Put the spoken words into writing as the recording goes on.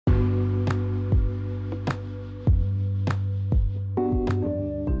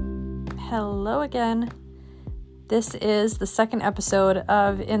Hello again. This is the second episode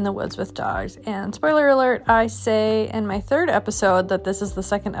of In the Woods with Dogs, and spoiler alert, I say in my third episode that this is the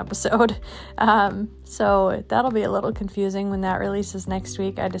second episode, so that'll be a little confusing when that releases next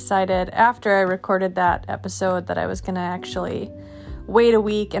week. I decided after I recorded that episode that I was going to actually wait a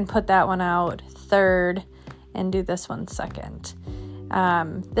week and put that one out third and do this one second.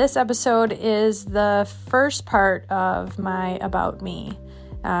 This episode is the first part of my About Me.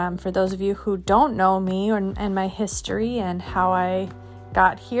 For those of you who don't know me and my history and how I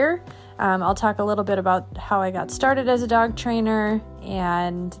got here, I'll talk a little bit about how I got started as a dog trainer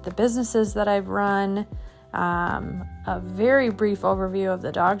and the businesses that I've run, a very brief overview of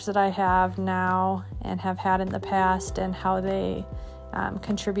the dogs that I have now and have had in the past and how they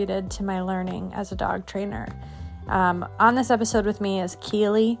contributed to my learning as a dog trainer. On this episode with me is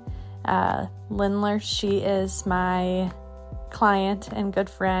Keely Lindler. She is my client and good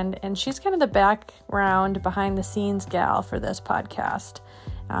friend, and she's kind of the background behind the scenes gal for this podcast.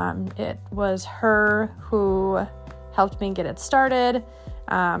 It was her who helped me get it started,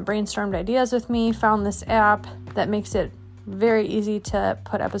 brainstormed ideas with me, found this app that makes it very easy to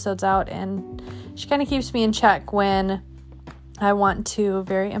put episodes out, and she kind of keeps me in check when I want to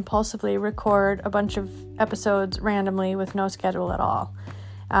very impulsively record a bunch of episodes randomly with no schedule at all.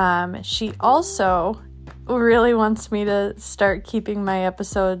 She also really wants me to start keeping my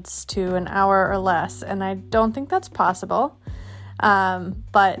episodes to an hour or less, and I don't think that's possible.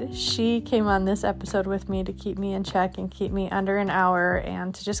 But she came on this episode with me to keep me in check and keep me under an hour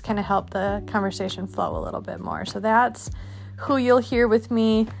and to just kind of help the conversation flow a little bit more. So that's who you'll hear with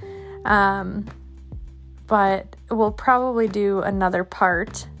me. But we'll probably do another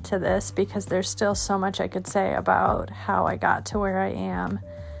part to this because there's still so much I could say about how I got to where I am.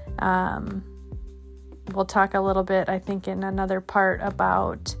 We'll talk a little bit, I think, in another part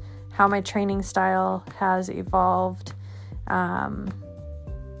about how my training style has evolved. And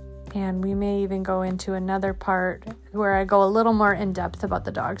we may even go into another part where I go a little more in depth about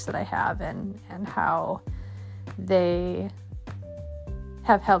the dogs that I have and how they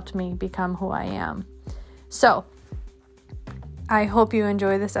have helped me become who I am. So, I hope you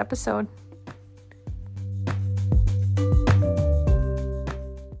enjoy this episode.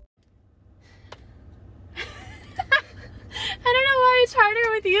 It's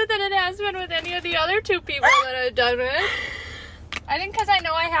harder with you than it has been with any of the other two people that I've done with. I think because I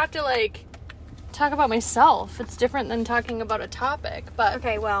know I have to, talk about myself. It's different than talking about a topic, but...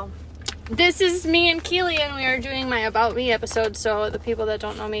 Okay, well... This is me and Keely, and we are doing my About Me episode, so the people that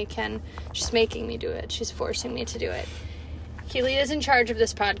don't know me can... She's making me do it. She's forcing me to do it. Keely is in charge of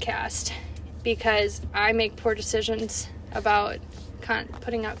this podcast because I make poor decisions about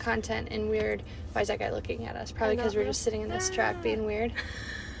putting out content in weird... Why is that guy looking at us? Probably because we're just sitting in this truck being weird.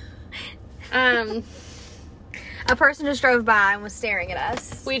 A person just drove by and was staring at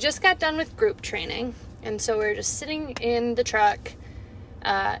us. We just got done with group training, and so we're just sitting in the truck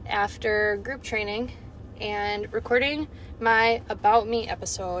after group training and recording my About Me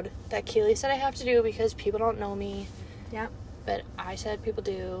episode that Keely said I have to do because people don't know me. Yep. But I said people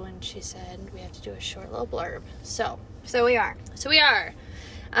do, and she said we have to do a short little blurb. So we are.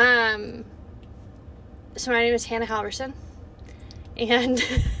 So my name is Hannah Halverson, and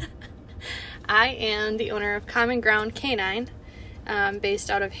I am the owner of Common Ground Canine, based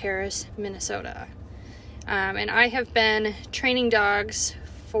out of Harris, Minnesota. And I have been training dogs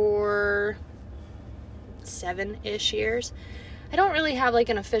for 7-ish years. I don't really have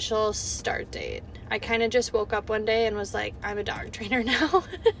an official start date. I kind of just woke up one day and was like, I'm a dog trainer now.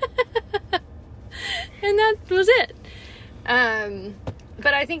 And that was it.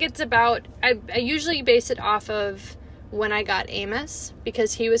 But I think it's about, I usually base it off of when I got Amos,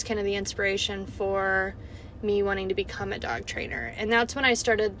 because he was kind of the inspiration for me wanting to become a dog trainer. And that's when I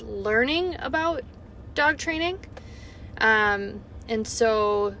started learning about dog training. And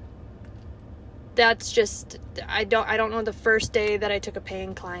so that's just, I don't know the first day that I took a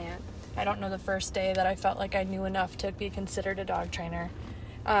paying client. I don't know the first day that I felt like I knew enough to be considered a dog trainer.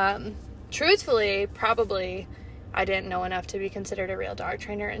 Truthfully, probably I didn't know enough to be considered a real dog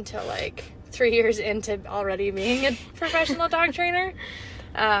trainer until 3 years into already being a professional dog trainer.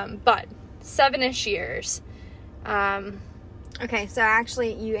 But 7-ish years. Okay, so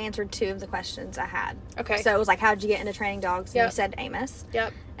actually you answered 2 of the questions I had. Okay. So it was how did you get into training dogs? And Yep. you said Amos.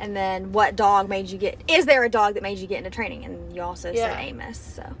 Yep. And then what dog made you is there a dog that made you get into training? And you also Yeah. said Amos,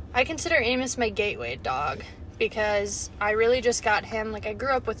 so. I consider Amos my gateway dog because I really just got him. I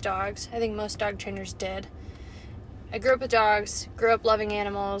grew up with dogs. I think most dog trainers did. I grew up with dogs, grew up loving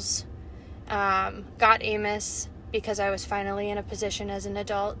animals, got Amos because I was finally in a position as an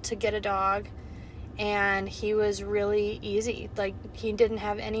adult to get a dog. And he was really easy. Like, he didn't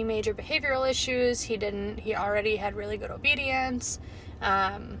have any major behavioral issues. He already had really good obedience,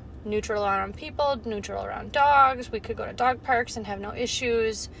 neutral around people, neutral around dogs. We could go to dog parks and have no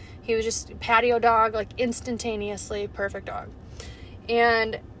issues. He was just a patio dog, like instantaneously perfect dog.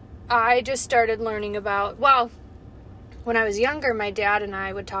 And I just started learning about, well, when I was younger, my dad and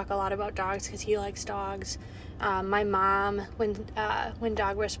I would talk a lot about dogs because he likes dogs. My mom, when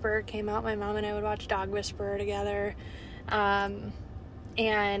Dog Whisperer came out, my mom and I would watch Dog Whisperer together, and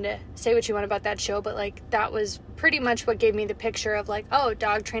say what you want about that show, but like that was pretty much what gave me the picture of like, oh,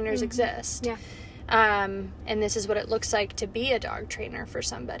 dog trainers exist. Yeah. And this is what it looks like to be a dog trainer for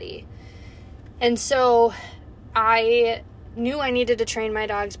somebody. And so I knew I needed to train my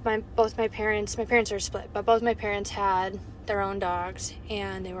dogs. My parents are split, but both my parents had their own dogs,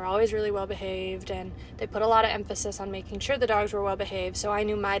 and they were always really well behaved, and they put a lot of emphasis on making sure the dogs were well behaved, so I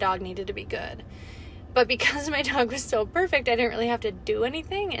knew my dog needed to be good. But because my dog was so perfect, I didn't really have to do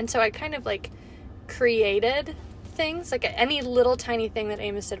anything, and so I kind of like created things, like any little tiny thing that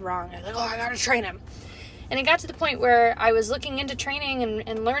Amos did wrong. I was like, oh, I gotta train him. And it got to the point where I was looking into training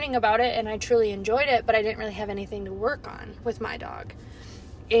and learning about it, and I truly enjoyed it, but I didn't really have anything to work on with my dog.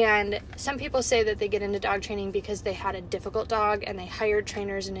 And some people say that they get into dog training because they had a difficult dog and they hired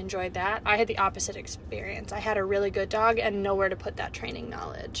trainers and enjoyed that. I had the opposite experience. I had a really good dog and nowhere to put that training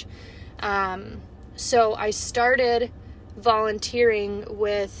knowledge. So I started volunteering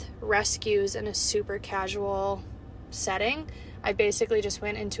with rescues in a super casual setting. I basically just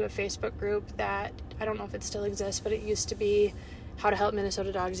went into a Facebook group that, I don't know if it still exists, but it used to be How to Help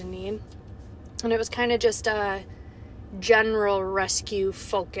Minnesota Dogs in Need. And it was kind of just a general rescue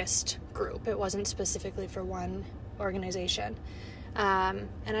focused group. It wasn't specifically for one organization. And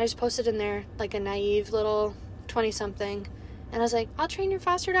I just posted in there like a naive little 20-something, and I was like, I'll train your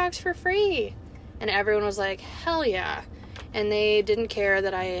foster dogs for free. And everyone was like, hell yeah. And they didn't care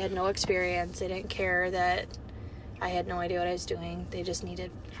that I had no experience. They didn't care that I had no idea what I was doing. They just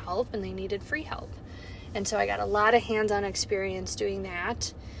needed help, and they needed free help. And so I got a lot of hands-on experience doing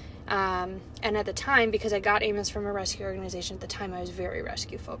that. And at the time, because I got Amos from a rescue organization, at the time I was very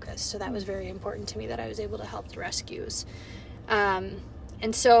rescue focused. So that was very important to me, that I was able to help the rescues. And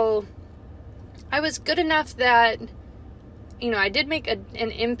so I was good enough that, I did make an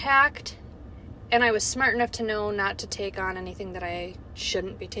impact, and I was smart enough to know not to take on anything that I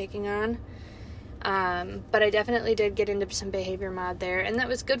shouldn't be taking on. But I definitely did get into some behavior mod there, and that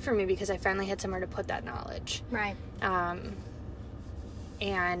was good for me because I finally had somewhere to put that knowledge. Right.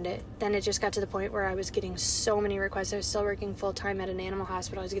 And then it just got to the point where I was getting so many requests. I was still working full-time at an animal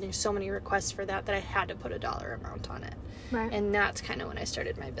hospital. I was getting so many requests for that I had to put a dollar amount on it. Right. And that's kind of when I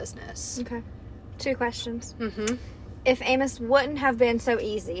started my business. Okay. 2 questions. Mm-hmm. If Amos wouldn't have been so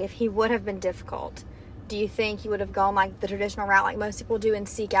easy, if he would have been difficult, do you think he would have gone like the traditional route like most people do and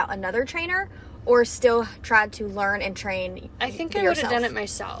seek out another trainer? Or still tried to learn and train I think I would have done it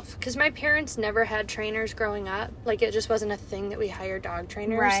myself. Because my parents never had trainers growing up. Like, it just wasn't a thing that we hired dog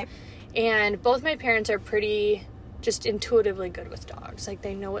trainers. Right. And both my parents are pretty just intuitively good with dogs. Like,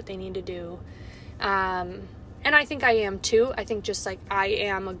 they know what they need to do. And I think I am, too. I think just, like, I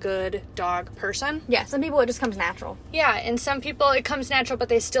am a good dog person. Yeah, some people it just comes natural. Yeah, and some people it comes natural, but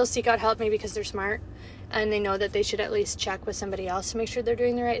they still seek out help maybe because they're smart. And they know that they should at least check with somebody else to make sure they're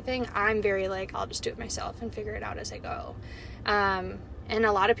doing the right thing. I'm very like, I'll just do it myself and figure it out as I go. And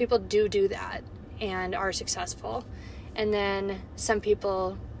a lot of people do that and are successful. And then some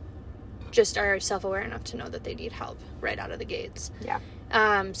people just are self-aware enough to know that they need help right out of the gates. Yeah.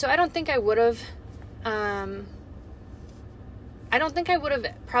 So I don't think I would have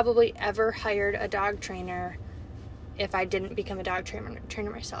probably ever hired a dog trainer if I didn't become a dog trainer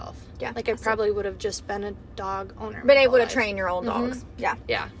myself. Yeah. Like, I probably would have just been a dog owner. Been able to train your own dogs. Yeah.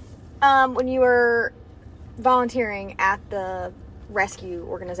 Yeah. When you were volunteering at the rescue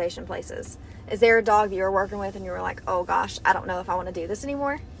organization places, is there a dog that you were working with and you were like, oh gosh, I don't know if I want to do this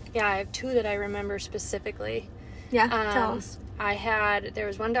anymore? Yeah, I have 2 that I remember specifically. Yeah, tell us. There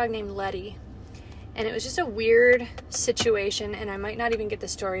was one dog named Letty, and it was just a weird situation, and I might not even get the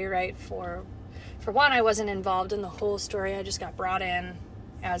story right. For one, I wasn't involved in the whole story. I just got brought in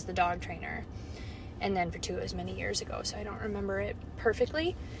as the dog trainer. And then for 2, it was many years ago, so I don't remember it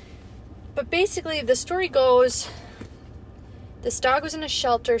perfectly. But basically, the story goes, this dog was in a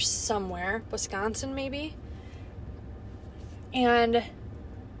shelter somewhere, Wisconsin maybe, and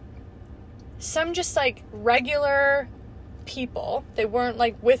some just like regular people, they weren't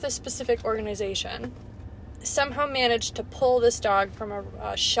like with a specific organization, somehow managed to pull this dog from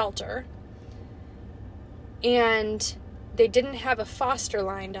a shelter And they didn't have a foster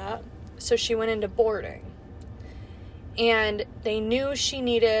lined up, so she went into boarding. And they knew she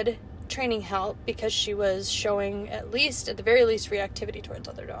needed training help because she was showing at the very least, reactivity towards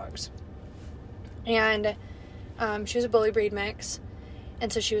other dogs. And she was a bully breed mix.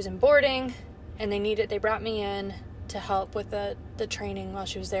 And so she was in boarding, and they brought me in to help with the training while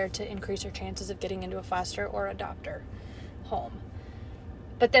she was there to increase her chances of getting into a foster or adopter home.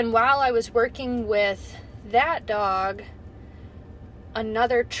 But then while I was working with that dog,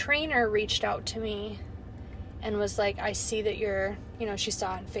 another trainer reached out to me and was like, I see that she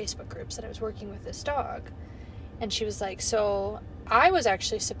saw in Facebook groups that I was working with this dog. And she was like, so I was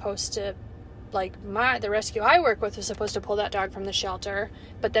actually supposed to, the rescue I work with was supposed to pull that dog from the shelter.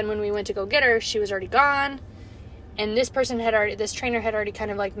 But then when we went to go get her, she was already gone. And this trainer had already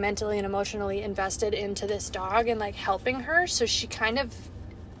kind of mentally and emotionally invested into this dog and helping her. So she kind of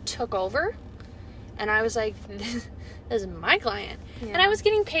took over. And I was like, this is my client. Yeah. And I was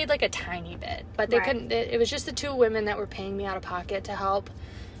getting paid a tiny bit, but they couldn't, it was just the two women that were paying me out of pocket to help.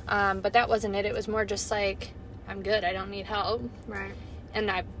 But that wasn't it. It was more just I'm good. I don't need help. Right.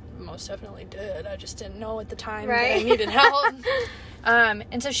 And I most definitely did. I just didn't know at the time that I needed help.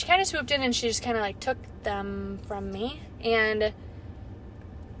 And so she kind of swooped in and she just kind of took them from me. And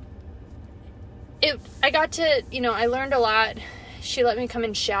I got to, I learned a lot. She let me come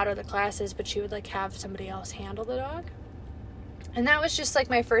and shadow the classes, but she would have somebody else handle the dog. And that was just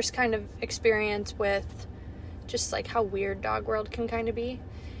my first kind of experience with just how weird dog world can kind of be.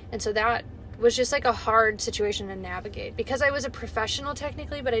 And so that was just a hard situation to navigate because I was a professional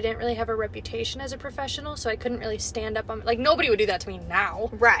technically, but I didn't really have a reputation as a professional. So I couldn't really stand up on, nobody would do that to me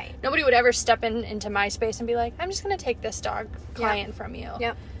now. Right. Nobody would ever step into my space and be like, I'm just going to take this dog client from you.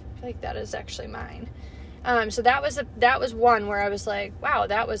 Yep. I feel like that is actually mine. So that was one where I was like, wow,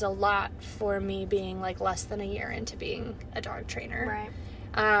 that was a lot for me being less than a year into being a dog trainer.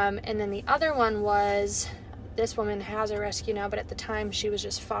 Right. And then the other one was, this woman has a rescue now, but at the time she was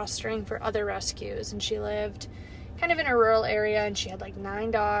just fostering for other rescues, and she lived kind of in a rural area, and she had 9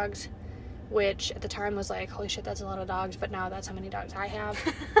 dogs, which at the time was holy shit, that's a lot of dogs, but now that's how many dogs I have.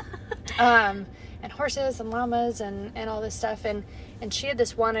 And horses and llamas and all this stuff, and she had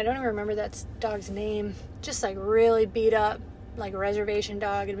this one, I don't even remember that dog's name, just really beat up, a reservation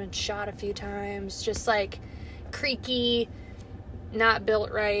dog, had been shot a few times, just creaky, not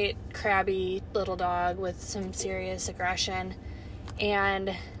built right, crabby little dog with some serious aggression.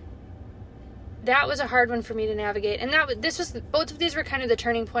 And that was a hard one for me to navigate. And both of these were kind of the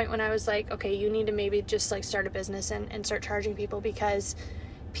turning point when I was like, okay, you need to maybe just start a business and start charging people, because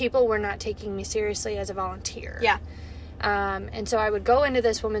people were not taking me seriously as a volunteer. Yeah. And so I would go into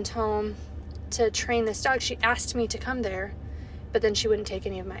this woman's home to train this dog. She asked me to come there, but then she wouldn't take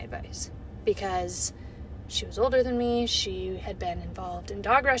any of my advice because she was older than me. She had been involved in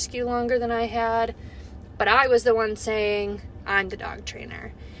dog rescue longer than I had, but I was the one saying, I'm the dog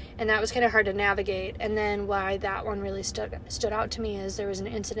trainer. And that was kind of hard to navigate. And then why that one really stood out to me is there was an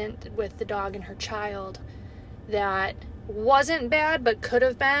incident with the dog and her child that wasn't bad, but could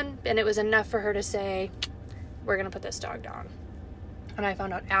have been. And it was enough for her to say, we're going to put this dog down. And I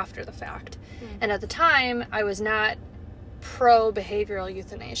found out after the fact. And at the time, I was not pro-behavioral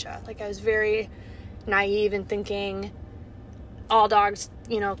euthanasia. I was very naive in thinking all dogs,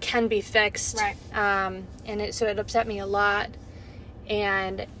 can be fixed. Right. So it upset me a lot.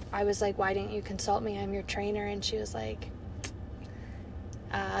 And I was like, why didn't you consult me? I'm your trainer. And she was like,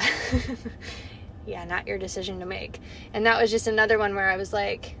 yeah, not your decision to make. And that was just another one where I was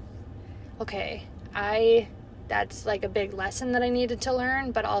like, okay, that's a big lesson that I needed to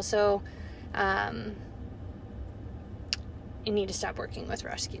learn, but also, you need to stop working with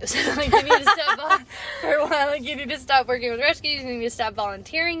rescues. You need to stop for a while. You need to stop working with rescues. You need to stop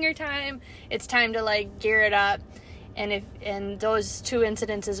volunteering your time. It's time to gear it up. And those two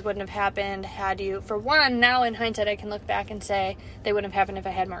incidences wouldn't have happened had you, for one, now in hindsight, I can look back and say they wouldn't have happened if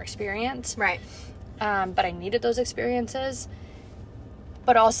I had more experience. Right. But I needed those experiences.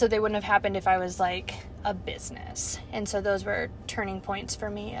 But also they wouldn't have happened if I was a business. And so those were turning points for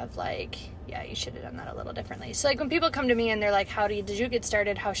me of yeah, you should have done that a little differently. So when people come to me and they're like, did you get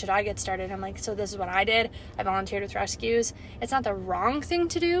started? How should I get started? I'm like, so this is what I did. I volunteered with rescues. It's not the wrong thing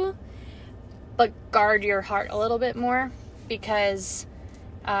to do, but guard your heart a little bit more, because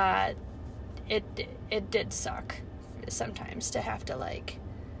it did suck sometimes to have to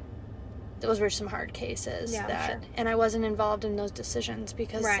those were some hard cases. Yeah, sure. And I wasn't involved in those decisions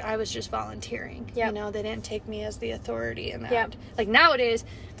because I was just volunteering. Yep. They didn't take me as the authority in that. Yep. Nowadays,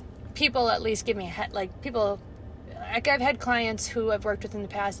 people at least give me a head, Like, I've had clients who I've worked with in the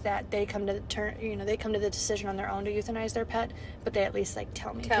past that they come to the decision on their own to euthanize their pet, but they at least, like,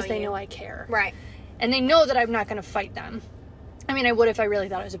 tell me because they know I care. Right. And they know that I'm not going to fight them. I mean, I would if I really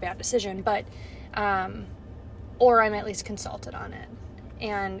thought it was a bad decision, but, or I'm at least consulted on it.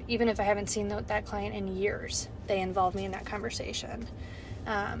 And even if I haven't seen that client in years, they involve me in that conversation,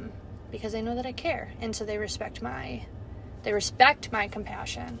 because they know that I care. And so they respect my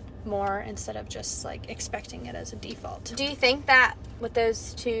compassion more instead of just, like, expecting it as a default. Do you think that with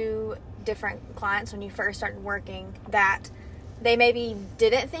those two different clients when you first started working, that they maybe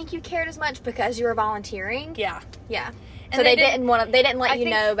didn't think you cared as much because you were volunteering? Yeah. Yeah. And so they didn't let you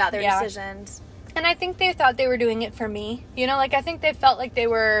know about their yeah. decisions. And I think they thought they were doing it for me. You know, like, I think they felt like they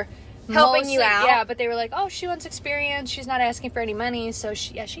were helping you out. Yeah, but they were like, oh, she wants experience. She's not asking for any money. So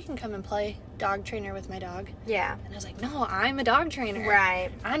she can come and play dog trainer with my dog. Yeah. And I was like, no, I'm a dog trainer. Right.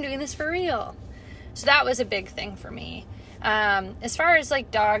 I'm doing this for real. So that was a big thing for me. As far as,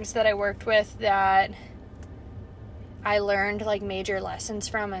 like, dogs that I worked with that I learned, like, major lessons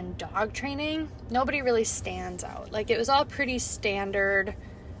from in dog training, nobody really stands out. Like, it was all pretty standard.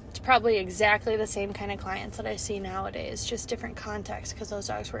 It's probably exactly the same kind of clients that I see nowadays, just different context because those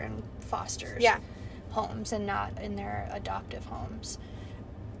dogs were in fosters homes and not in their adoptive homes.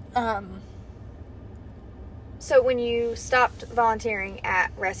 So when you stopped volunteering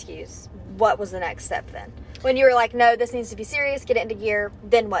at rescues, what was the next step then? When you were like, no, this needs to be serious, get it into gear,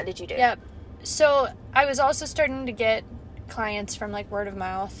 then what did you do? Yep. So I was also starting to get clients from, like, word of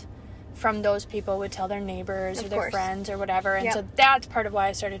mouth. From those people would tell their neighbors or their friends or whatever. And so that's part of why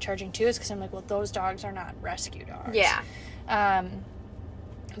I started charging too, is because I'm like, well, those dogs are not rescue dogs. Yeah.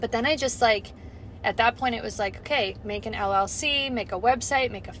 But then I just, like, at that point it was like, okay, make an LLC, make a website,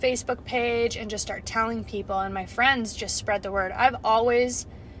 make a Facebook page, and just start telling people. And my friends just spread the word. I've always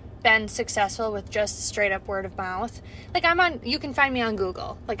been successful with just straight up word of mouth. Like, you can find me on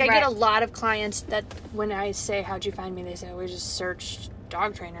Google. Like, I get a lot of clients that when I say, how'd you find me? They say, oh, we just searched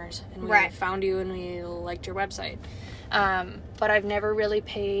dog trainers and we found you and we liked your website. But I've never really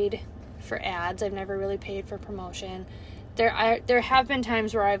paid for ads. I've never really paid for promotion. There have been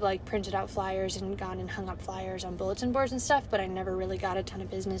times where I've, like, printed out flyers and gone and hung up flyers on bulletin boards and stuff, but I never really got a ton of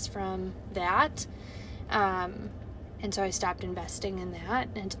business from that. And so I stopped investing in that,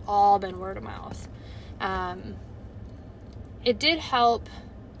 and it's all been word of mouth. It did help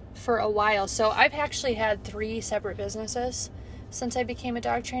for a while. So I've actually had 3 separate businesses since I became a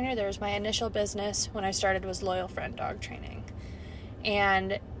dog trainer. There was my initial business when I started was Loyal Friend Dog Training.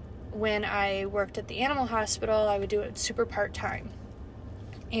 And when I worked at the animal hospital, I would do it super part-time.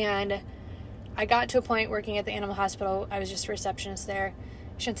 And I got to a point working at the animal hospital, I was just a receptionist there.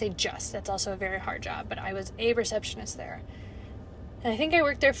 I shouldn't say just, that's also a very hard job, but I was a receptionist there. And I think I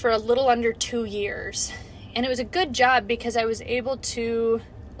worked there for a little under 2 years. And it was a good job because I was able to,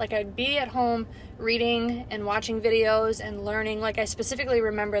 like, I'd be at home reading and watching videos and learning. Like, I specifically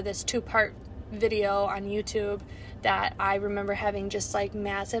remember this 2-part video on YouTube that I remember having just, like,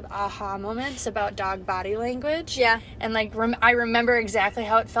 massive aha moments about dog body language. Yeah. And, like, I remember exactly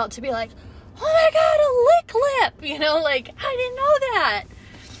how it felt to be like, oh my God, a lick lip, you know, like, I didn't know that.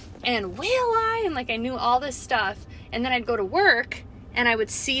 And whale eye, and, like, I knew all this stuff. And then I'd go to work and I would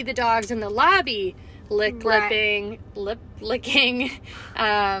see the dogs in the lobby lip-licking,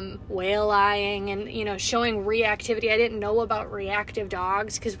 whale eyeing, and, you know, showing reactivity. I didn't know about reactive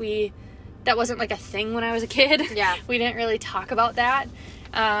dogs because that wasn't, like, a thing when I was a kid. Yeah. We didn't really talk about that.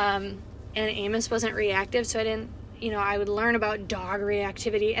 And Amos wasn't reactive, so I would learn about dog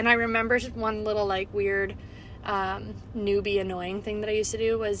reactivity. And I remember one little, like, weird newbie annoying thing that I used to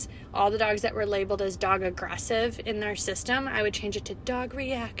do was all the dogs that were labeled as dog aggressive in their system, I would change it to dog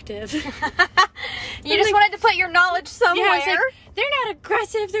reactive. You just wanted to put your knowledge somewhere. Yeah, like, they're not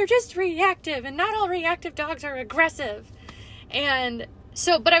aggressive, they're just reactive, and not all reactive dogs are aggressive. And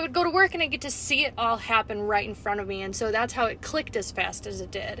so, but I would go to work and I get to see it all happen right in front of me, and so that's how it clicked as fast as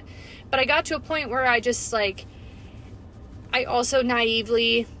it did. But I got to a point where I just, like, I also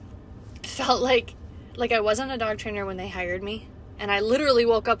naively felt like I wasn't a dog trainer when they hired me. And I literally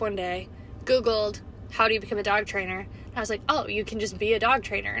woke up one day, Googled, how do you become a dog trainer? And I was like, oh, you can just be a dog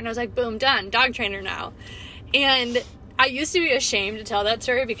trainer. And I was like, boom, done, dog trainer now. And I used to be ashamed to tell that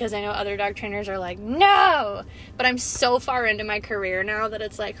story because I know other dog trainers are like, no. But I'm so far into my career now that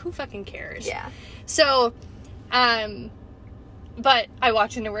it's like, who fucking cares? Yeah. So, but I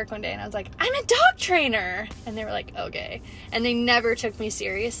walked into work one day and I was like, I'm a dog trainer. And they were like, okay. And they never took me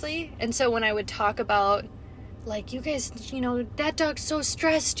seriously. And so when I would talk about, like, you guys, you know, that dog's so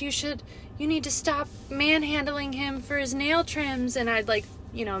stressed, you need to stop manhandling him for his nail trims. And I'd, like,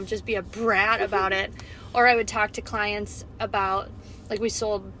 just be a brat about it. Or I would talk to clients about, like, we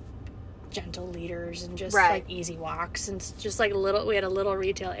sold gentle leaders and just like easy walks and just like we had a little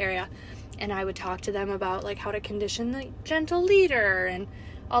retail area, and I would talk to them about like how to condition the gentle leader and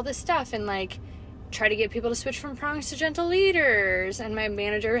all this stuff, and like try to get people to switch from prongs to gentle leaders. And my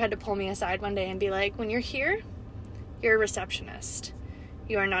manager had to pull me aside one day and be like, when you're here, you're a receptionist,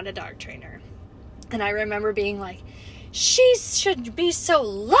 you are not a dog trainer. And I remember being like, she should be so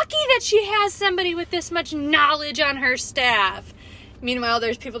lucky that she has somebody with this much knowledge on her staff. Meanwhile,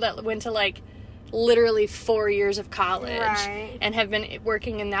 there's people that went to like literally 4 years of college and have been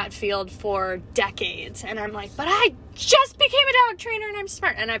working in that field for decades. And I'm like, but I just became a dog trainer and I'm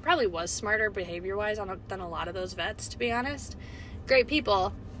smart. And I probably was smarter behavior-wise than a lot of those vets, to be honest. Great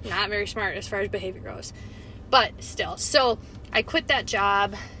people, not very smart as far as behavior goes. But still. So I quit that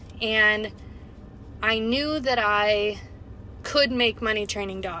job, and I knew that I could make money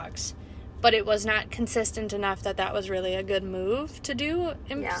training dogs, but it was not consistent enough that was really a good move to do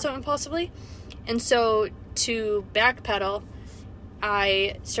so impulsively. And so to backpedal,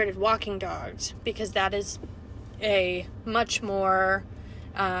 I started walking dogs, because that is a much more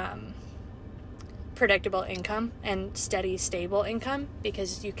predictable income and steady, stable income,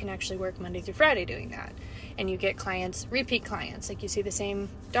 because you can actually work Monday through Friday doing that. And you get clients, repeat clients, like you see the same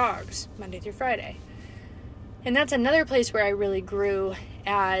dogs Monday through Friday. And that's another place where I really grew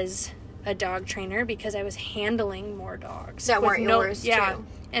as a dog trainer, because I was handling more dogs. That weren't yours, too.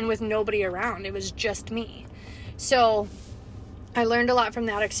 And with nobody around. It was just me. So I learned a lot from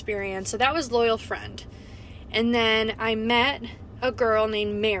that experience. So that was Loyal Friend. And then I met a girl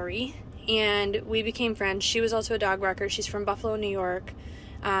named Mary, and we became friends. She was also a dog walker. She's from Buffalo, New York.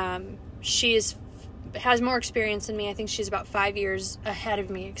 She has more experience than me. I think she's about 5 years ahead of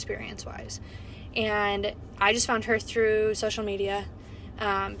me experience-wise. And I just found her through social media.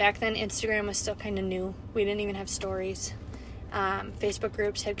 Back then, Instagram was still kind of new. We didn't even have stories. Facebook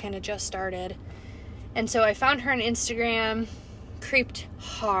groups had kind of just started. And so I found her on Instagram, creeped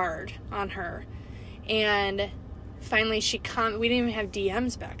hard on her. And finally we didn't even have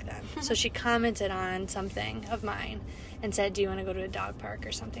DMs back then. So she commented on something of mine and said, do you want to go to a dog park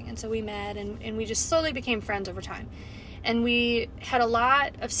or something? And so we met, and we just slowly became friends over time. And we had a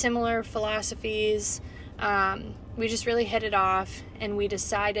lot of similar philosophies. We just really hit it off, and we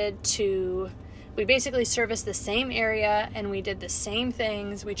decided we basically serviced the same area, and we did the same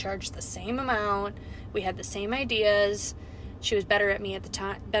things. We charged the same amount. We had the same ideas. She was better than me at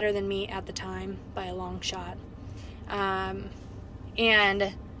the time by a long shot.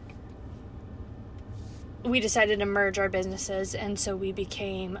 And we decided to merge our businesses, and so we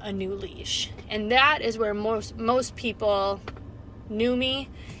became A New Leash. And that is where most people knew me,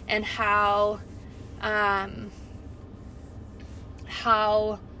 and how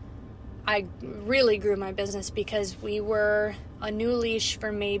I really grew my business, because we were A New Leash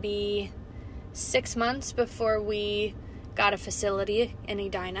for maybe 6 months before we got a facility in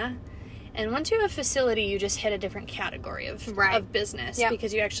Edina. And once you have a facility, you just hit a different category of business,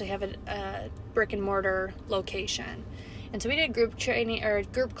 because you actually have a brick and mortar location. And so we did group training or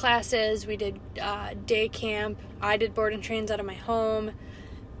group classes. We did day camp. I did board and trains out of my home,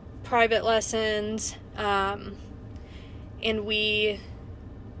 private lessons, and we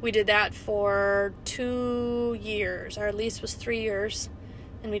did that for 2 years. Our lease was 3 years,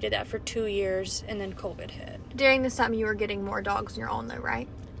 and we did that for 2 years, and then COVID hit. During this time, you were getting more dogs on your own, though, right?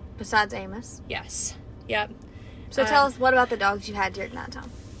 Besides Amos? Yes. Yep. So tell us, what about the dogs you had during that time?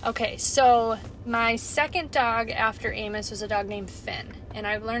 Okay, so my second dog after Amos was a dog named Finn, and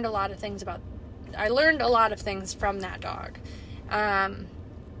I learned a lot of things from that dog.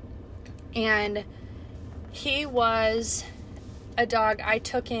 And he was a dog I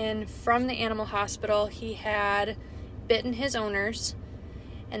took in from the animal hospital. He had bitten his owners,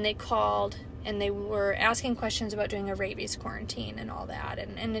 and they called, and they were asking questions about doing a rabies quarantine and all that.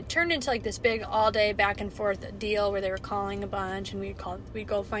 And it turned into like this big all-day back and forth deal where they were calling a bunch, and we'd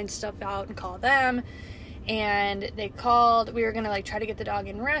go find stuff out and call them. And they called. We were going to like try to get the dog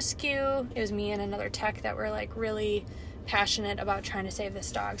in rescue. It was me and another tech that were like really passionate about trying to save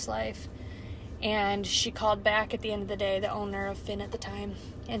this dog's life. And she called back at the end of the day, the owner of Finn at the time,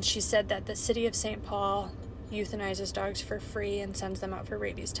 and she said that the city of St. Paul euthanizes dogs for free and sends them out for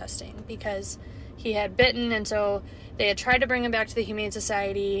rabies testing, because he had bitten. And so they had tried to bring him back to the Humane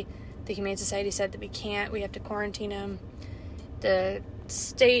Society. The Humane Society said that we have to quarantine him. The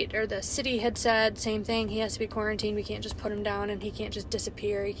state or the city had said same thing, he has to be quarantined, we can't just put him down, and he can't just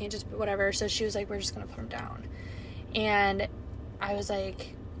disappear, he can't just whatever. So she was like, we're just gonna put him down. And I was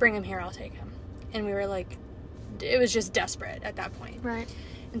like, bring him here, I'll take him. And we were like it was just desperate at that point. Right.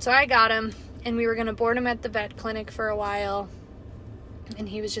 And so I got him, and we were going to board him at the vet clinic for a while, and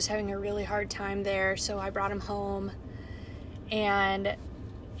he was just having a really hard time there, so I brought him home, and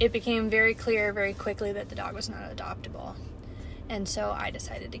it became very clear very quickly that the dog was not adoptable, and so I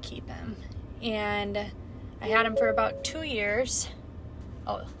decided to keep him. And I had him for about 2 years.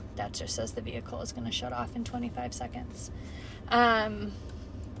 Oh, that just says the vehicle is going to shut off in 25 seconds. I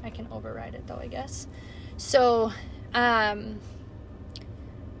can override it though, I guess. So, I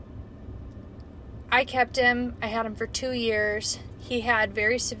kept him. I had him for 2 years. He had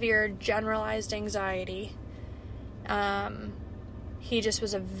very severe generalized anxiety. He just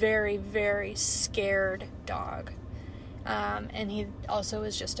was a very, very scared dog. And he also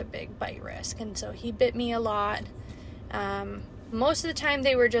was just a big bite risk. And so he bit me a lot. Most of the time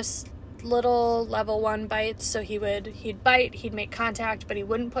they were just little level 1 bites. So he'd bite, he'd make contact, but he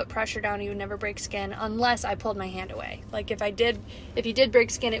wouldn't put pressure down. He would never break skin unless I pulled my hand away. Like if he did break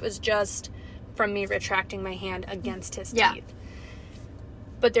skin, it was just from me retracting my hand against his teeth.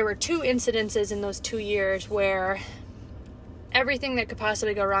 But there were 2 incidences in those 2 years where everything that could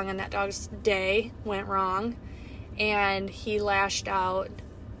possibly go wrong on that dog's day went wrong, and he lashed out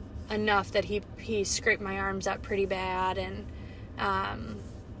enough that he scraped my arms up pretty bad, and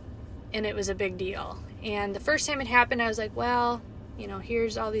it was a big deal. And the first time it happened, I was like, well,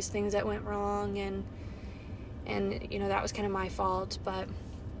 here's all these things that went wrong, and that was kind of my fault. But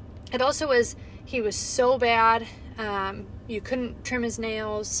it also was, he was so bad, you couldn't trim his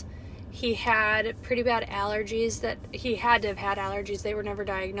nails. He had pretty bad allergies that he had to have had allergies. They were never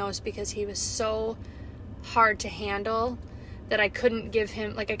diagnosed because he was so hard to handle that I couldn't give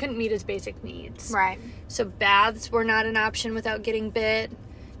him, I couldn't meet his basic needs. Right. So baths were not an option without getting bit.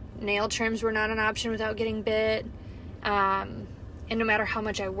 Nail trims were not an option without getting bit. And no matter how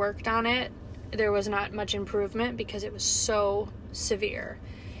much I worked on it, there was not much improvement because it was so severe.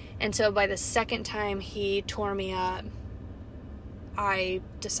 And so by the second time he tore me up, I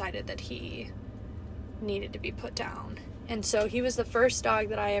decided that he needed to be put down. And so he was the first dog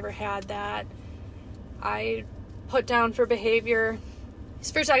that I ever had that I put down for behavior. He's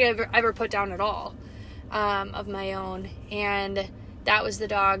the first dog I ever put down at all, of my own. And that was the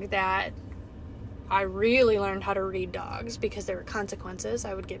dog that I really learned how to read dogs because there were consequences.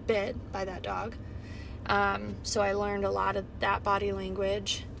 I would get bit by that dog. So I learned a lot of that body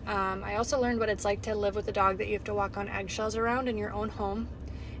language. I also learned what it's like to live with a dog that you have to walk on eggshells around in your own home.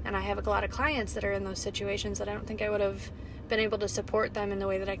 And I have a lot of clients that are in those situations that I don't think I would have been able to support them in the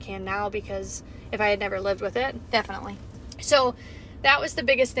way that I can now because if I had never lived with it. Definitely. So that was the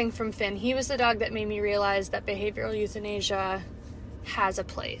biggest thing from Finn. He was the dog that made me realize that behavioral euthanasia has a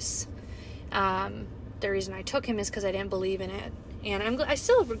place. The reason I took him is because I didn't believe in it. And I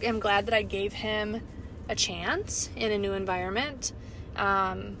still am glad that I gave him a chance in a new environment.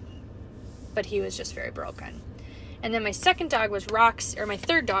 But he was just very broken. And then my third dog was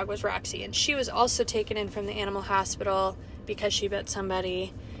Roxy, and she was also taken in from the animal hospital because she bit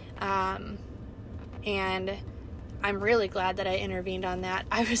somebody. And I'm really glad that I intervened on that.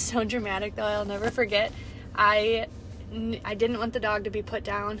 I was so dramatic though, I'll never forget. I didn't want the dog to be put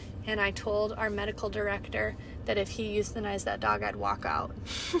down, and I told our medical director that if he euthanized that dog, I'd walk out.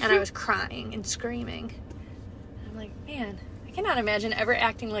 And I was crying and screaming. And I'm like, man, I cannot imagine ever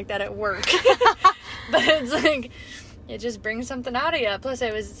acting like that at work. But it's like, it just brings something out of you. Plus,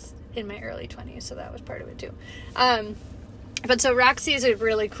 I was in my early 20s, so that was part of it too. But so Roxy is a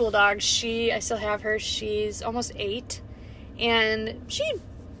really cool dog. I still have her. She's almost 8, and she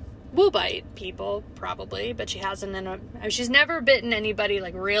will bite people probably, but she hasn't she's never bitten anybody,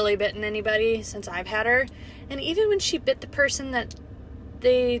 really bitten anybody since I've had her. And even when she bit the person that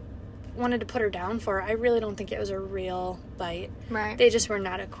they wanted to put her down for, I really don't think it was a real bite. Right. They just were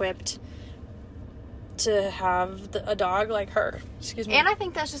not equipped to have a dog like her. Excuse me. And I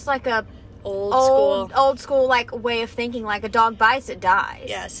think that's just like a old school way of thinking. Like, a dog bites, it dies.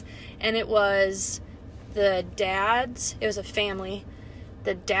 Yes. And it was it was a family.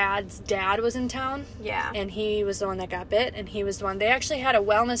 The dad's dad was in town. Yeah. And he was the one that got bit, and he was the one. They actually had a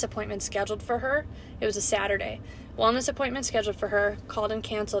wellness appointment scheduled for her. It was a Saturday. Wellness appointment scheduled for her, called and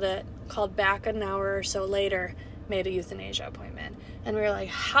canceled it, called back an hour or so later, made a euthanasia appointment. And we were like,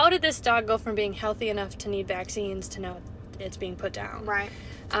 how did this dog go from being healthy enough to need vaccines to now it's being put down? Right.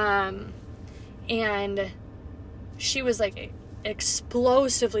 And she was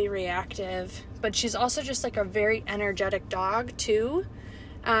explosively reactive, but she's also just a very energetic dog too.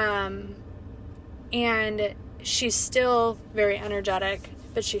 And she's still very energetic,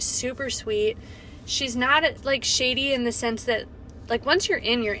 but she's super sweet. She's not shady in the sense that once you're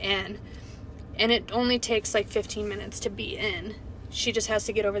in, you're in. And it only takes like 15 minutes to be in. She just has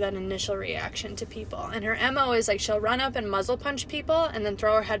to get over that initial reaction to people. And her MO is like she'll run up and muzzle punch people and then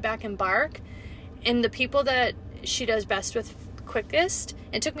throw her head back and bark. And the people that she does best with quickest,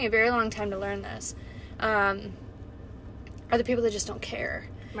 it took me a very long time to learn this, are the people that just don't care.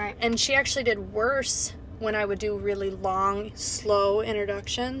 Right. And she actually did worse when I would do really long, slow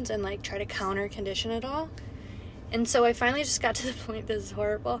introductions and like try to counter condition it all. And so I finally just got to the point, this is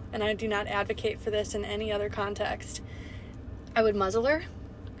horrible, and I do not advocate for this in any other context. I would muzzle her,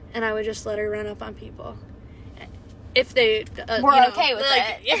 and I would just let her run up on people. If they were okay with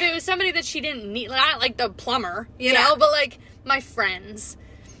like, it. If it was somebody that she didn't need, not like the plumber, you Yeah. know, but like my friends.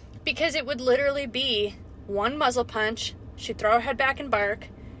 Because it would literally be one muzzle punch, she'd throw her head back and bark,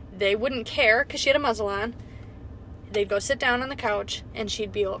 they wouldn't care because she had a muzzle on. They'd go sit down on the couch and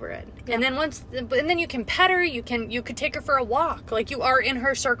she'd be over it. Yeah. And then you can pet her, you could take her for a walk. Like you are in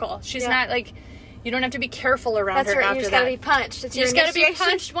her circle. She's not like, you don't have to be careful around her after that. You just gotta be punched. It's you just gotta be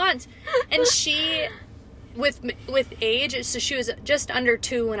punched once. And she, with age, so she was just under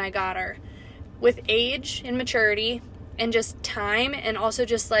 2 when I got her. With age and maturity and just time, and also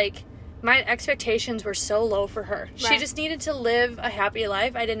just like, my expectations were so low for her. Right. She just needed to live a happy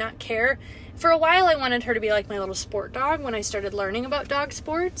life. I did not care. For a while, I wanted her to be like my little sport dog when I started learning about dog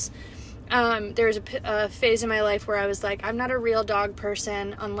sports. There was a phase in my life where I was like, I'm not a real dog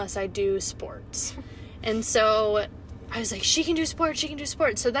person unless I do sports. And so I was like, she can do sports, she can do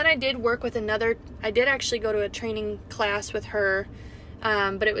sports. So then I did work with I did actually go to a training class with her,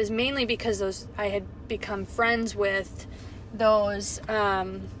 but it was mainly because I had become friends with those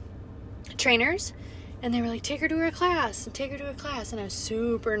trainers, and they were like, take her to her class, and I was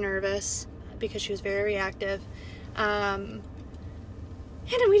super nervous because she was very reactive, and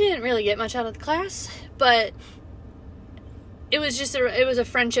we didn't really get much out of the class, but it was just it was a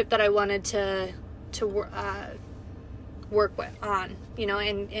friendship that I wanted to work on, you know,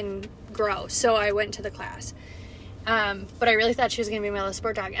 and grow. So I went to the class, but I really thought she was going to be my little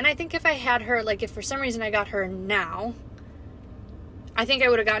sport dog. And I think if I had her, like, if for some reason I got her now, I think I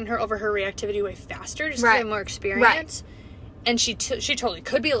would have gotten her over her reactivity way faster, just because I have more experience. Right. And she totally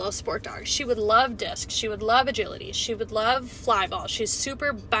could be a little sport dog. She would love discs. She would love agility. She would love fly ball. She's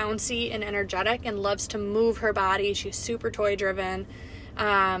super bouncy and energetic and loves to move her body. She's super toy driven.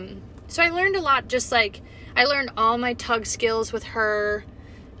 So I learned a lot. Just like I learned all my tug skills with her.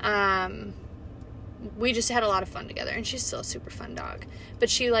 We just had a lot of fun together, and she's still a super fun dog.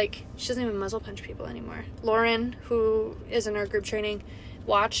 But she doesn't even muzzle punch people anymore. Lauren, who is in our group training,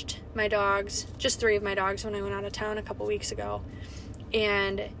 watched my dogs, just 3 of my dogs, when I went out of town a couple weeks ago,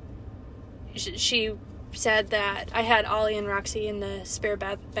 and she said that I had Ollie and Roxy in the spare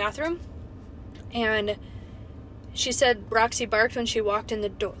bathroom, and she said Roxy barked when she walked in the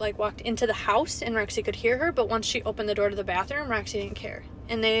door, walked into the house, and Roxy could hear her, but once she opened the door to the bathroom, Roxy didn't care.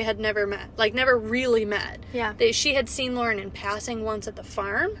 And they had never met, never really met. Yeah. She had seen Lauren in passing once at the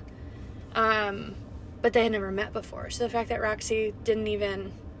farm, but they had never met before. So the fact that Roxy didn't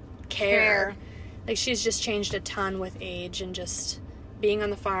even care. She's just changed a ton with age and just being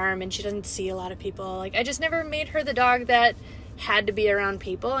on the farm, and she doesn't see a lot of people. I just never made her the dog that had to be around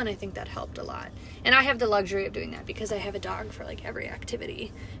people, and I think that helped a lot. And I have the luxury of doing that because I have a dog for every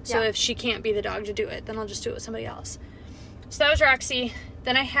activity. So if she can't be the dog to do it, then I'll just do it with somebody else. So that was Roxy.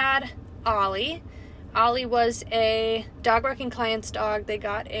 Then I had Ollie. Ollie was a dog walking client's dog. They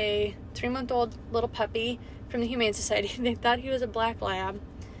got a 3-month-old little puppy from the Humane Society. They thought he was a black lab.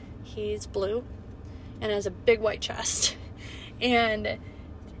 He's blue and has a big white chest. And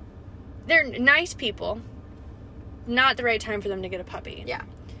they're nice people. Not the right time for them to get a puppy. Yeah.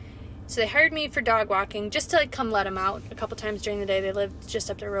 So they hired me for dog walking just to come let him out a couple times during the day. They lived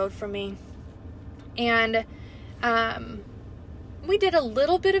just up the road from me. And we did a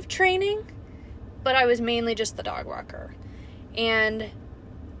little bit of training, but I was mainly just the dog walker. And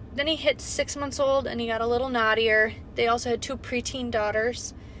then he hit 6 months old, and he got a little naughtier. They also had 2 preteen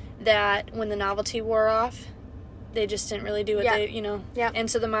daughters that when the novelty wore off, they just didn't really do what they, Yeah. And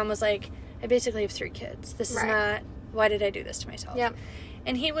so the mom was like, I basically have 3 kids. This is not, why did I do this to myself? Yep.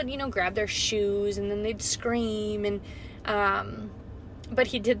 And he would, grab their shoes, and then they'd scream. And, but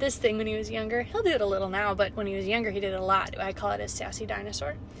he did this thing when he was younger. He'll do it a little now, but when he was younger, he did it a lot. I call it a sassy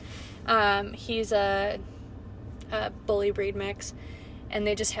dinosaur. He's a bully breed mix, and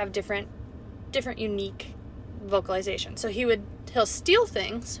they just have different unique vocalizations. So he'll steal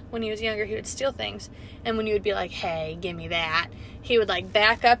things. When he was younger, he would steal things, and when you would be like, hey, give me that, he would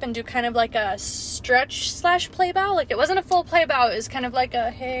back up and do kind of like a stretch / play bow. It wasn't a full play bow. It was kind of like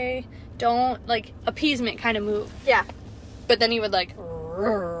a, hey, don't, appeasement kind of move. Yeah. But then he would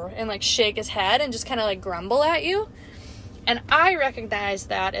 "Rrr," and like shake his head and just kind of like grumble at you. And I recognized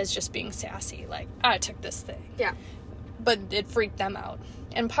that as just being sassy. Like, I took this thing. Yeah. But it freaked them out.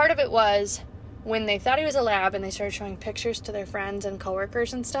 And part of it was when they thought he was a lab and they started showing pictures to their friends and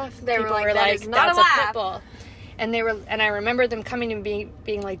coworkers and stuff. They were like, that's a pit bull. And I remember them coming to me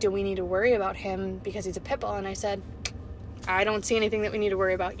being like, do we need to worry about him because he's a pit bull? And I said, I don't see anything that we need to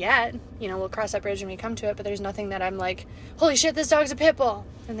worry about yet. You know, we'll cross that bridge when we come to it, but there's nothing that I'm like, holy shit, this dog's a pit bull.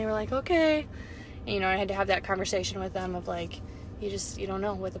 And they were like, okay. And, you know, I had to have that conversation with them of like, you don't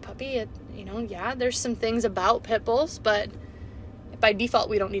know with a puppy, yeah, there's some things about pit bulls, but by default,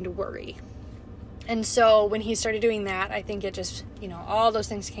 we don't need to worry. And so when he started doing that, I think it just, all those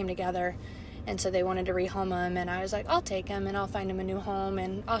things came together. And so they wanted to rehome him, and I was like, I'll take him and I'll find him a new home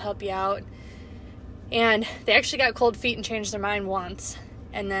and I'll help you out. And they actually got cold feet and changed their mind once.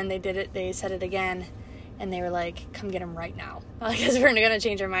 And then they said it again, and they were like, come get him right now, because we're going to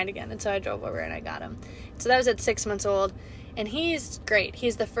change our mind again. And so I drove over and I got him. So that was at 6 months old. And he's great.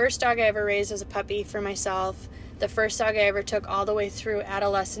 He's the first dog I ever raised as a puppy for myself. The first dog I ever took all the way through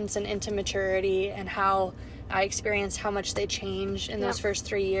adolescence and into maturity, and how I experienced how much they change in those first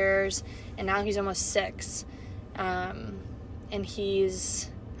 3 years. And now he's almost 6. And he's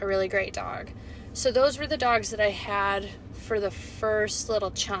a really great dog. So those were the dogs that I had for the first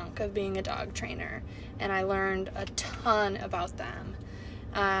little chunk of being a dog trainer. And I learned a ton about them,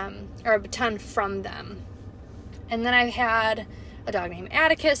 or a ton from them. And then I had a dog named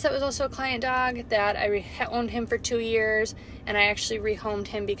Atticus that was also a client dog that I owned him for 2 years, and I actually rehomed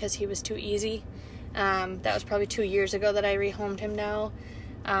him because he was too easy. That was probably 2 years ago that I rehomed him now.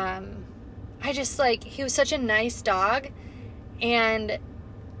 He was such a nice dog, and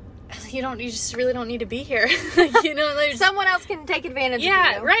you just really don't need to be here. Someone else can take advantage of you.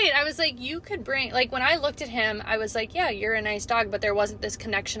 Yeah, right. I was like, you could bring, like, when I looked at him, I was like, yeah, you're a nice dog, but there wasn't this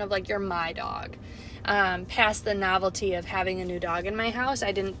connection of like, you're my dog. Past the novelty of having a new dog in my house,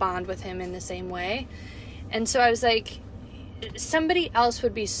 I didn't bond with him in the same way. And so I was like, somebody else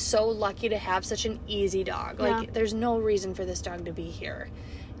would be so lucky to have such an easy dog. Like, there's no reason for this dog to be here.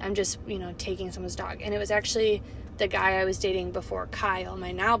 I'm just, taking someone's dog. And it was actually the guy I was dating before, Kyle,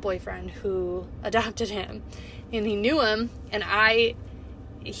 my now boyfriend, who adopted him. And he knew him, and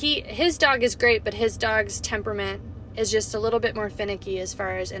his dog is great, but his dog's temperament is just a little bit more finicky as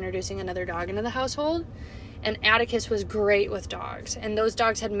far as introducing another dog into the household. And Atticus was great with dogs, and those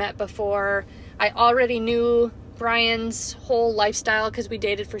dogs had met before. I already knew Brian's whole lifestyle because we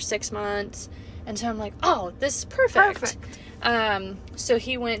dated for 6 months, and so I'm like, oh, this is perfect. So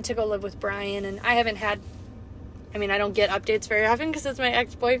he went to go live with Brian, and I don't get updates very often because it's my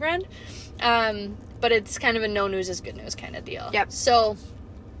ex-boyfriend, but it's kind of a no news is good news kind of deal. Yep. So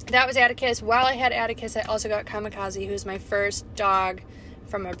that was Atticus. While I had Atticus, I also got Kamikaze, who's my first dog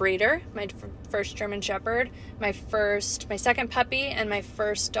from a breeder, my first German Shepherd, my second puppy, and my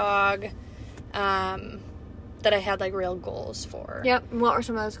first dog that I had like real goals for. Yep. What were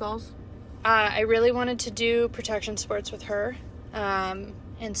some of those goals? I really wanted to do protection sports with her, and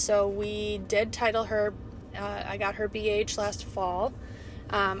so we did title her. I got her BH last fall.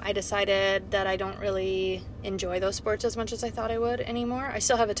 I decided that I don't really enjoy those sports as much as I thought I would anymore. I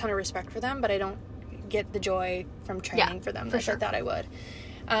still have a ton of respect for them, but I don't get the joy from training for them that I thought I would.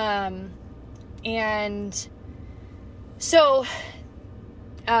 And so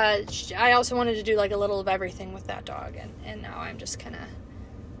I also wanted to do like a little of everything with that dog, and now I'm just kind of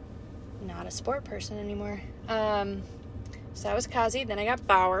not a sport person anymore. So that was Kazi. Then I got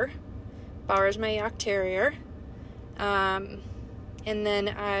Bauer. Bauer's my Yak Terrier. And then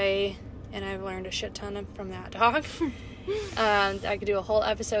I've learned a shit ton from that dog. I could do a whole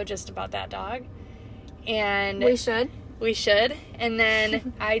episode just about that dog. And we should. And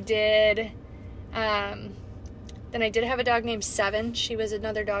then I did have a dog named Seven. She was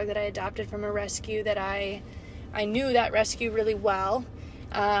another dog that I adopted from a rescue that I knew that rescue really well.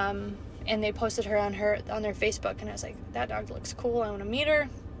 And they posted her on their Facebook, and I was like, that dog looks cool. I want to meet her.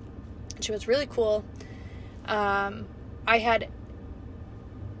 And she was really cool. I had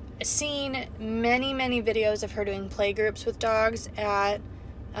seen many, many videos of her doing play groups with dogs at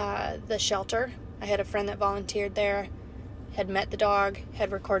the shelter. I had a friend that volunteered there, had met the dog,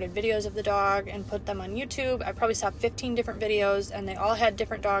 had recorded videos of the dog, and put them on YouTube. I probably saw 15 different videos, and they all had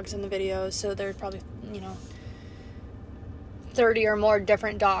different dogs in the videos, so there's probably, 30 or more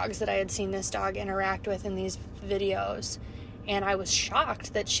different dogs that I had seen this dog interact with in these videos. And I was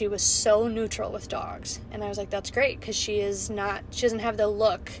shocked that she was so neutral with dogs. And I was like, that's great, because she doesn't have the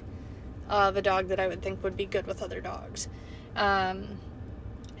look of a dog that I would think would be good with other dogs. And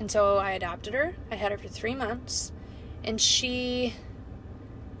so I adopted her. I had her for 3 months. And she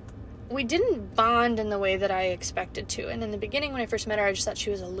we didn't bond in the way that I expected to. And in the beginning, when I first met her, I just thought she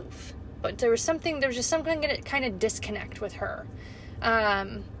was aloof. But there was just some kind of disconnect with her.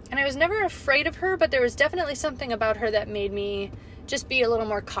 And I was never afraid of her, but there was definitely something about her that made me just be a little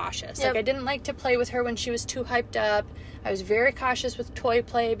more cautious. Yep. Like, I didn't like to play with her when she was too hyped up. I was very cautious with toy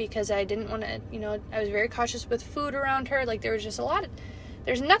play because I didn't want to, I was very cautious with food around her. Like, there was just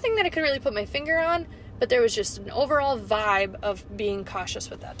there's nothing that I could really put my finger on, but there was just an overall vibe of being cautious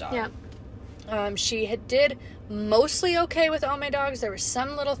with that dog. Yeah. She did mostly okay with all my dogs. There were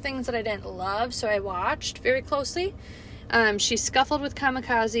some little things that I didn't love, so I watched very closely. She scuffled with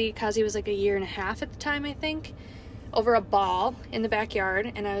Kamikaze. Kazi was like 1.5 years at the time, I think, over a ball in the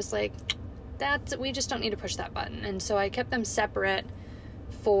backyard, and I was like, we just don't need to push that button. And so I kept them separate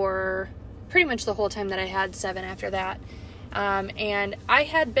for pretty much the whole time that I had Seven after that. And I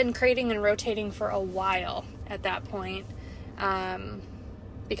had been crating and rotating for a while at that point,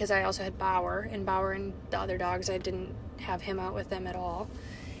 because I also had Bauer and the other dogs, I didn't have him out with them at all.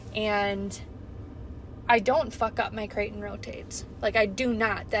 And I don't fuck up my crate and rotates. Like, I do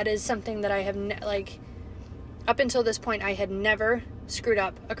not. That is something that I have, up until this point, I had never screwed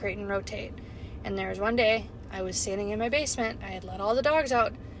up a crate and rotate. And there was one day, I was standing in my basement, I had let all the dogs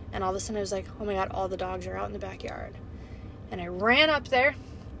out, and all of a sudden I was like, oh my God, all the dogs are out in the backyard. And I ran up there,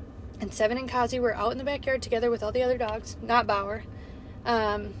 and Seven and Kazi were out in the backyard together with all the other dogs, not Bauer,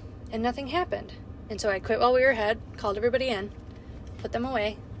 and nothing happened. And so I quit while we were ahead, called everybody in, put them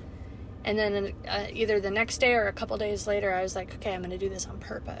away, and then either the next day or a couple days later, I was like, okay, I'm going to do this on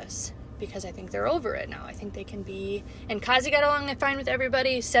purpose, because I think they're over it now. I think they can be, and Kazi got along fine with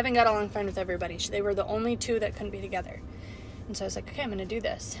everybody, Seven got along fine with everybody. They were the only two that couldn't be together. And so I was like, okay, I'm going to do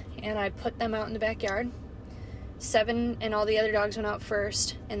this. And I put them out in the backyard. Seven and all the other dogs went out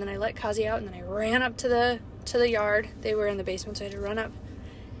first, and then I let Kazi out, and then I ran up to the yard. They were in the basement, so I had to run up,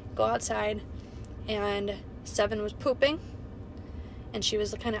 go outside, and Seven was pooping, and she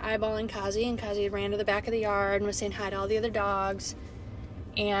was kind of eyeballing Kazi, and Kazi ran to the back of the yard and was saying hi to all the other dogs.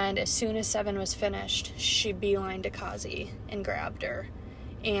 And as soon as Seven was finished, she beelined to Kazi and grabbed her.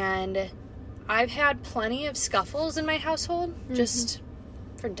 And I've had plenty of scuffles in my household, just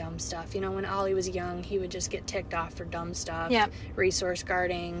for dumb stuff. When Ollie was young, he would just get ticked off for dumb stuff, resource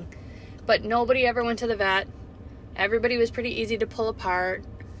guarding. But nobody ever went to the vet. Everybody was pretty easy to pull apart.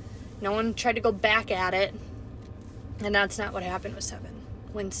 No one tried to go back at it. And that's not what happened with Seven.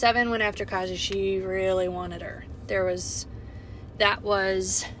 When Seven went after Kazi, she really wanted her. That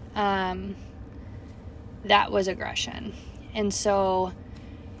was aggression. And so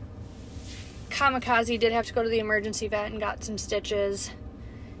Kamikaze did have to go to the emergency vet and got some stitches.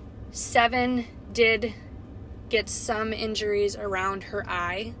 Seven did get some injuries around her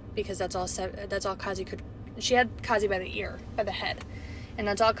eye, because that's all Kazi could. She had Kazi by the head, and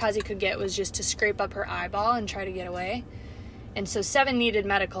that's all Kazi could get was just to scrape up her eyeball and try to get away. And so Seven needed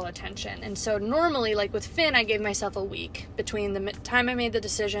medical attention. And so normally, like with Finn, I gave myself a week between the time I made the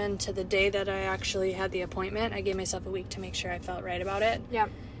decision to the day that I actually had the appointment. I gave myself a week to make sure I felt right about it. Yeah.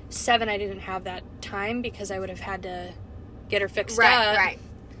 Seven, I didn't have that time because I would have had to get her fixed up. Right.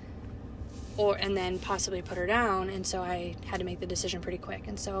 And then possibly put her down. And so I had to make the decision pretty quick.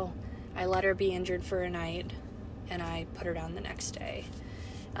 And so I let her be injured for a night, and I put her down the next day.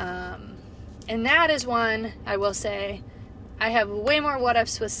 And that is one, I will say, I have way more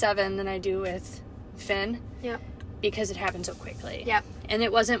what-ifs with Seven than I do with Finn. Yep. Because it happened so quickly. Yep. And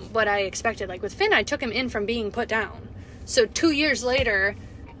it wasn't what I expected. Like with Finn, I took him in from being put down. So 2 years later,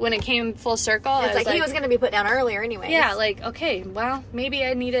 when it came full circle, it's like he was going to be put down earlier anyway. Yeah, like, okay, well, maybe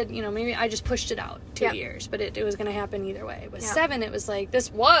I needed, maybe I just pushed it out 2 years. But it was going to happen either way. With Seven, it was like,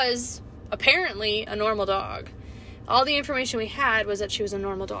 this was apparently a normal dog. All the information we had was that she was a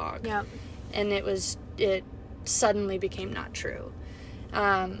normal dog. Yep. And it suddenly became not true.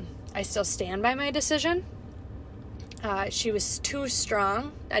 I still stand by my decision. She was too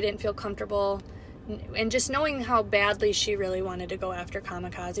strong. I didn't feel comfortable. And just knowing how badly she really wanted to go after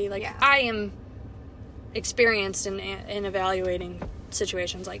Kamikaze. I am experienced in evaluating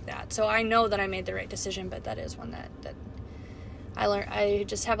situations like that. So I know that I made the right decision, but that is one that I learned. I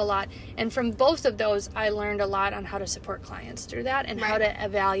just have a lot. And from both of those, I learned a lot on how to support clients through that and how to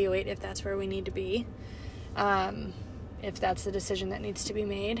evaluate if that's where we need to be. If that's the decision that needs to be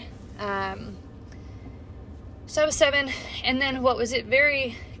made. So I was Seven, and then what was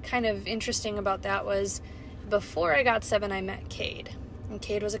very kind of interesting about that was before I got Seven, I met Cade. And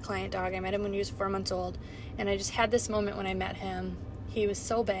Cade was a client dog. I met him when he was 4 months old, and I just had this moment when I met him. He was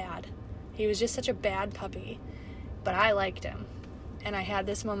so bad. He was just such a bad puppy, but I liked him. And I had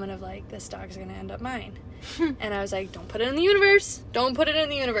this moment of, like, this dog's going to end up mine. And I was like, don't put it in the universe. Don't put it in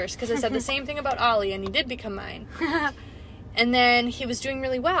the universe. Because I said the same thing about Ollie, and he did become mine. And then he was doing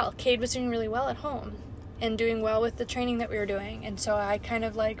really well. Cade was doing really well at home and doing well with the training that we were doing. And so I kind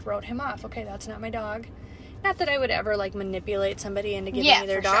of, like, wrote him off. Okay, that's not my dog. Not that I would ever, like, manipulate somebody into giving me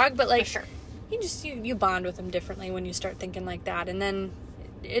their dog. Sure. But, like, you bond with them differently when you start thinking like that. And then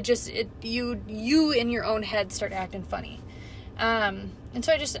you in your own head start acting funny. And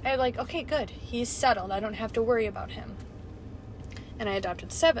so I like, okay, good. He's settled. I don't have to worry about him. And I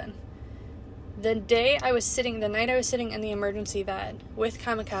adopted 7. The night I was sitting in the emergency vet with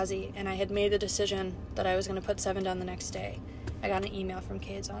Kamikaze, and I had made the decision that I was going to put 7 down the next day, I got an email from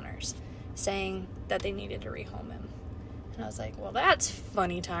Cade's owners saying that they needed to rehome him. And I was like, well, that's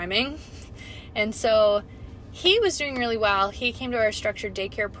funny timing. And so he was doing really well. He came to our structured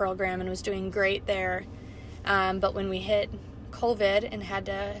daycare program and was doing great there. But when we hit COVID and had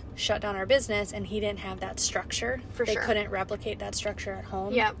to shut down our business, and he didn't have that structure. They couldn't replicate that structure at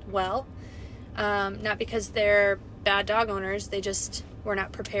home well. Not because they're bad dog owners, they just were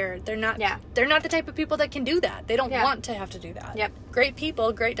not prepared. They're not the type of people that can do that. They don't want to have to do that. Great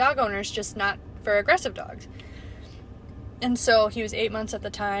people, great dog owners, just not for aggressive dogs. And so he was 8 months at the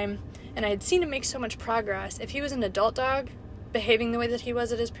time, and I had seen him make so much progress. If he was an adult dog behaving the way that he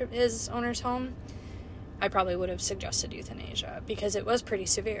was at his owner's home, I probably would have suggested euthanasia because it was pretty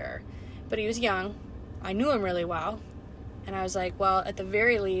severe. But he was young. I knew him really well. And I was like, well, at the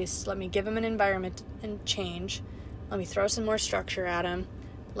very least, let me give him an environment and change. Let me throw some more structure at him.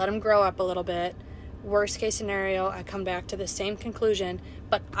 Let him grow up a little bit. Worst case scenario, I come back to the same conclusion.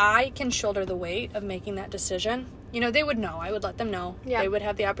 But I can shoulder the weight of making that decision. You know, they would know. I would let them know. They would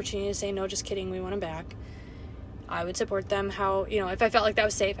have the opportunity to say, no, just kidding, we want him back. I would support them if I felt like that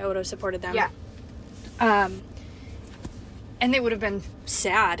was safe, I would have supported them. And they would have been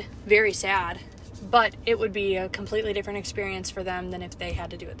sad, very sad, but it would be a completely different experience for them than if they had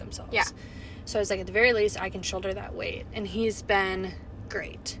to do it themselves. So I was like, at the very least, I can shoulder that weight. And he's been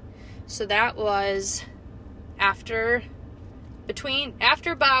great. So that was after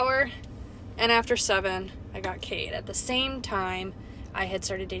Bauer and after 7, I got Cade. At the same time, I had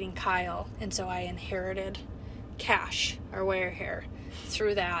started dating Kyle, and so I inherited Cash, our wear hair,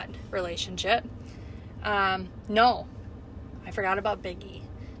 through that relationship. No, I forgot about Biggie.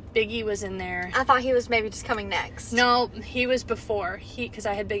 Biggie was in there. I thought he was maybe just coming next. No, he was before. Because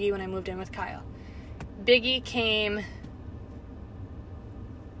I had Biggie when I moved in with Kyle. Biggie came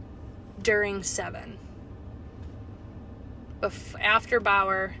during 7. After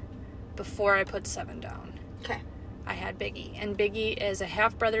Bauer, before I put 7 down. Okay. I had Biggie. And Biggie is a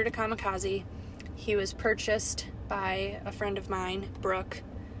half-brother to Kamikaze. He was purchased by a friend of mine, Brooke.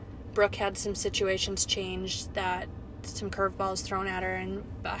 Brooke had some situations changed, that some curveballs thrown at her, and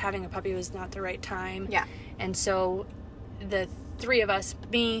having a puppy was not the right time. And so the 3 of us,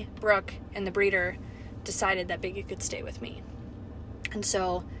 me, Brooke, and the breeder, decided that Biggie could stay with me. And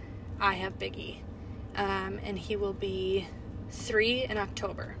so I have Biggie. And he will be 3 in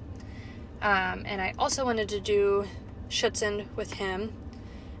October. And I also wanted to do Schutzen with him.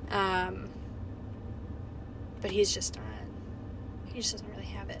 But he just doesn't really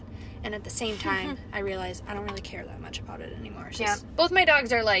have it. And at the same time, I realized I don't really care that much about it anymore. It's just, both my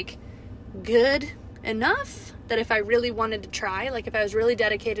dogs are, like, good enough that if I really wanted to try, like, if I was really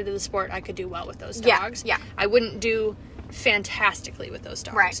dedicated to the sport, I could do well with those dogs. I wouldn't do fantastically with those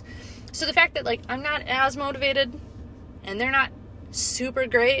dogs. So the fact that, like, I'm not as motivated and they're not super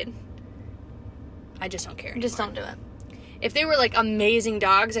great, I just don't care anymore. Just don't do it. If they were, like, amazing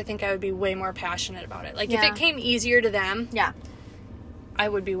dogs, I think I would be way more passionate about it. Like, if it came easier to them, I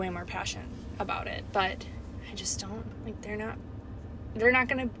would be way more passionate about it. But I just don't, like, they're not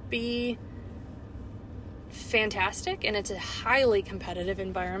going to be fantastic, and it's a highly competitive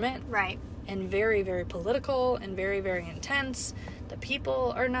environment. And very, very political and very, very intense. The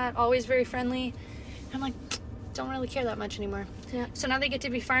people are not always very friendly. I'm like, don't really care that much anymore. So now they get to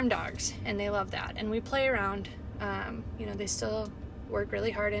be farm dogs, and they love that. And we play around. They still work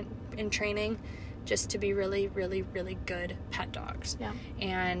really hard in training just to be really, really, really good pet dogs.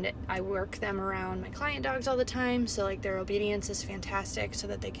 And I work them around my client dogs all the time, so, like, their obedience is fantastic so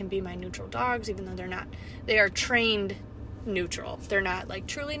that they can be my neutral dogs, even though they are trained neutral. They're not, like,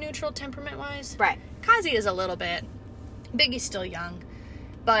 truly neutral temperament-wise. Kazi is a little bit. Biggie's still young,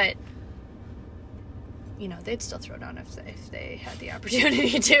 but they'd still throw down if they had the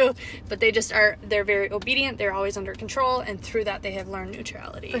opportunity to. But they're very obedient. They're always under control. And through that, they have learned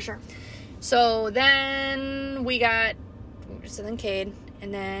neutrality. For sure. So then then Cade,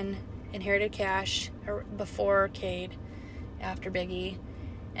 and then inherited Cash before Cade. after Biggie.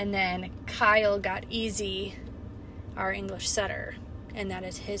 And then Kyle got Easy, our English setter, and that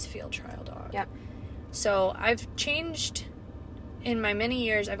is his field trial dog. Yep. So I've changed in my many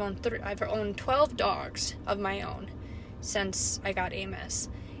years. I've owned 12 dogs of my own since I got Amos,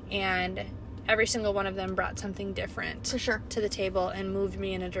 and every single one of them brought something different For sure. to the table and moved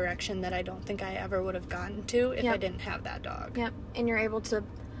me in a direction that I don't think I ever would have gotten to if I didn't have that dog. Yep. And you're able to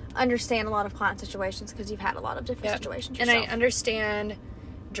understand a lot of client situations because you've had a lot of different situations yourself. And I understand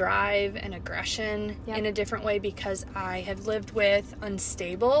drive and aggression in a different way because I have lived with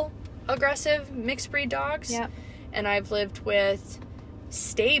unstable, aggressive mixed breed dogs. Yep. And I've lived with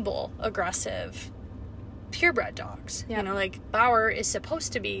stable, aggressive, purebred dogs. Yep. You know, like Bauer is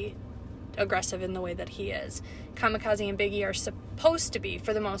supposed to be aggressive in the way that he is. Kamikaze and Biggie are supposed to be,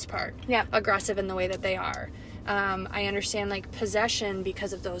 for the most part, aggressive in the way that they are. I understand, like, possession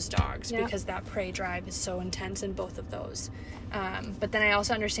because of those dogs, because that prey drive is so intense in both of those. But then I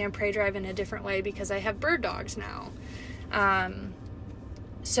also understand prey drive in a different way because I have bird dogs now.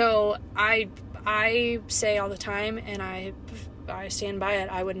 So I say all the time, and I stand by it,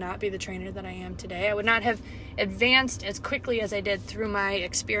 I would not be the trainer that I am today. I would not have advanced as quickly as I did through my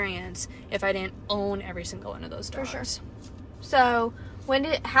experience if I didn't own every single one of those dogs. For sure. So when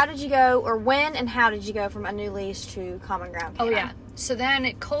and how did you go from a new lease to Common Ground Canine? Oh yeah. So then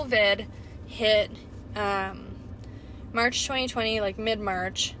COVID hit March 2020, like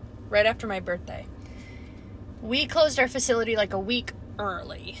mid-March, right after my birthday. We closed our facility like a week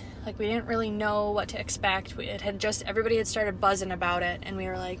early. Like, we didn't really know what to expect. Everybody had started buzzing about it, and we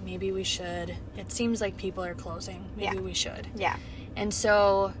were like, maybe we should. It seems like people are closing. Maybe we should. Yeah. And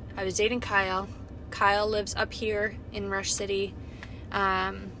so I was dating Kyle. Kyle lives up here in Rush City.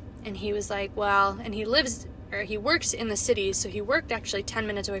 And he was like, well, and he works in the city, so he worked actually 10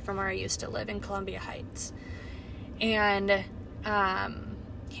 minutes away from where I used to live in Columbia Heights. And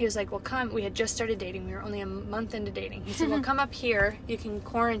he was like, well, come. We had just started dating. We were only a month into dating. He said, well, come up here. You can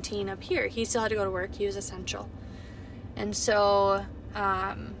quarantine up here. He still had to go to work. He was essential. And so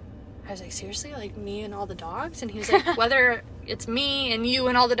I was like, seriously? Like, me and all the dogs? And he was like, whether it's me and you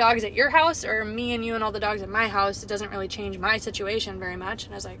and all the dogs at your house or me and you and all the dogs at my house, it doesn't really change my situation very much.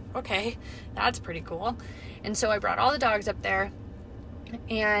 And I was like, okay, that's pretty cool. And so I brought all the dogs up there.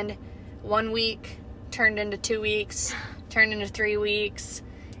 And 1 week turned into 2 weeks, turned into 3 weeks,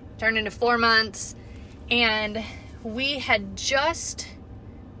 turned into 4 months, and we had just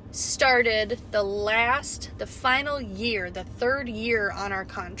started the final year, the third year on our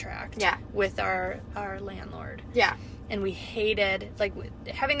contract with our landlord. Yeah. And we hated, like,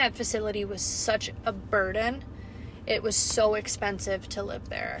 having that facility was such a burden. It was so expensive to live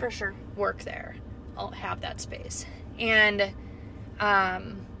there. For sure. Work there. I'll have that space. And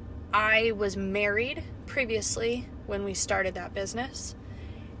I was married previously when we started that business.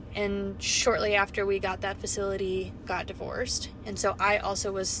 And shortly after we got that facility, got divorced. And so I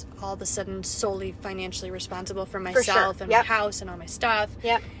also was all of a sudden solely financially responsible for myself and my house and all my stuff.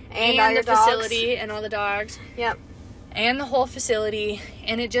 Yep. And the facility and all the dogs. Yep. And the whole facility.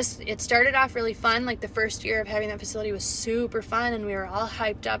 And it started off really fun. Like, the first year of having that facility was super fun. And we were all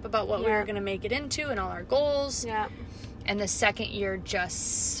hyped up about what we were going to make it into and all our goals. Yeah. And the second year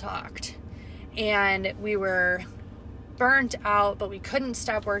just sucked. And we were burnt out, but we couldn't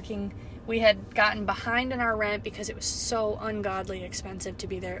stop working. We had gotten behind in our rent because it was so ungodly expensive to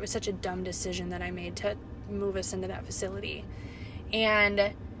be there. It was such a dumb decision that I made to move us into that facility.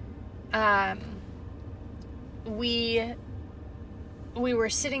 And we were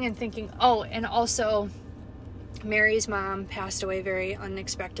sitting and thinking, oh, and also Mary's mom passed away very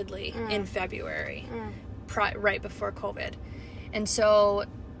unexpectedly in February, right before COVID. And so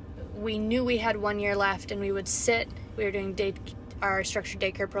we knew we had 1 year left, and we would sit. We were doing our structured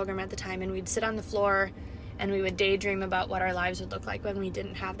daycare program at the time, and we'd sit on the floor and we would daydream about what our lives would look like when we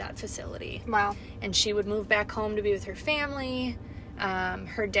didn't have that facility. Wow. And she would move back home to be with her family.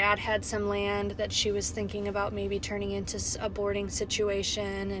 Her dad had some land that she was thinking about maybe turning into a boarding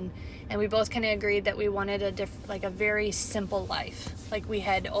situation, and we both kind of agreed that we wanted a very simple life. Like, we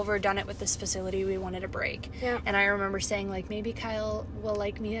had overdone it with this facility. We wanted a break. Yeah. And I remember saying, like, maybe Kyle will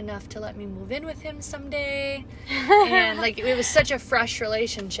like me enough to let me move in with him someday. And, like, it was such a fresh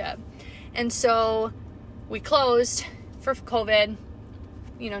relationship. And so we closed for COVID,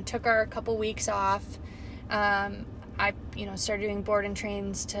 took our couple weeks off. I, started doing board and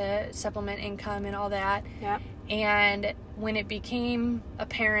trains to supplement income and all that. Yeah. And when it became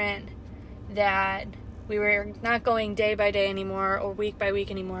apparent that we were not going day by day anymore or week by week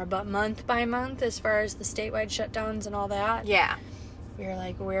anymore, but month by month as far as the statewide shutdowns and all that. Yeah. We were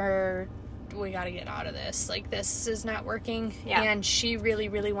like, we're we got to get out of this. Like, this is not working. Yeah. And she really,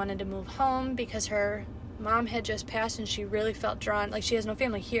 really wanted to move home because her mom had just passed and she really felt drawn. Like, she has no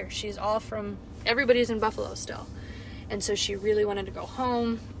family here. She's all from, everybody's in Buffalo still. And so she really wanted to go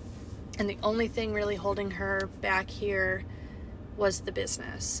home. And the only thing really holding her back here was the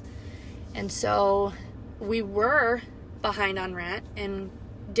business. And so we were behind on rent and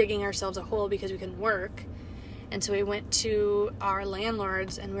digging ourselves a hole because we couldn't work. And so we went to our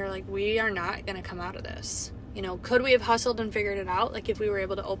landlords and we were like, we are not going to come out of this. You know, could we have hustled and figured it out? Like, if we were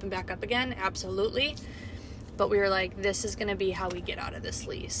able to open back up again? Absolutely. But we were like, this is going to be how we get out of this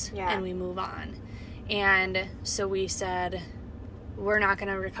lease. Yeah. And we move on. And so we said, we're not going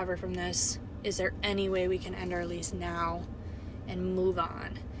to recover from this. Is there any way we can end our lease now and move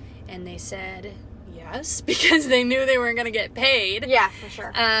on? And they said yes, because they knew they weren't going to get paid. Yeah, for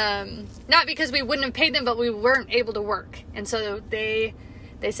sure. Not because we wouldn't have paid them, but we weren't able to work. And so they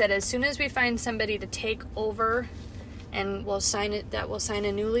said, as soon as we find somebody to take over and we'll sign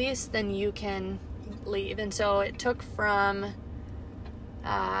a new lease, then you can leave. And so it took from,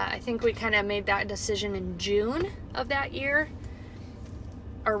 I think we kind of made that decision in June of that year.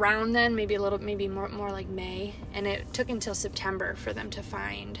 Around then, maybe more like May. And it took until September for them to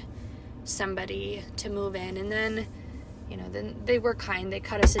find somebody to move in. And then, you know, then they were kind. They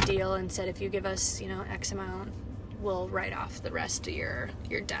cut us a deal and said, if you give us, you know, X amount, we'll write off the rest of your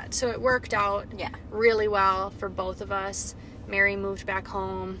debt. So it worked out really well for both of us. Mary moved back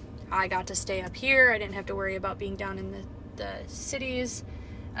home. I got to stay up here. I didn't have to worry about being down in the cities.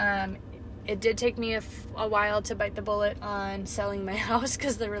 It did take me a while to bite the bullet on selling my house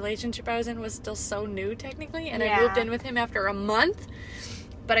because the relationship I was in was still so new technically. And I moved in with him after a month.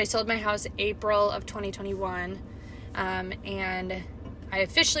 But I sold my house April of 2021. And I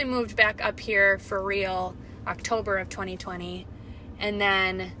officially moved back up here for real October of 2020. And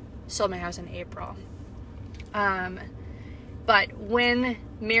then sold my house in April. But when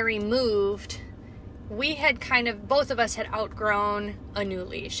Mary moved, we had both of us had outgrown a new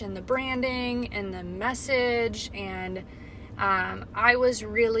leash and the branding and the message. And I was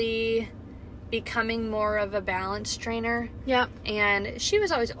really becoming more of a balance trainer. Yep. And she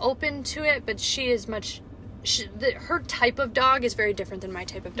was always open to it, but her type of dog is very different than my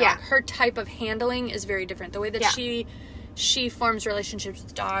type of dog. Yeah. Her type of handling is very different. The way that she forms relationships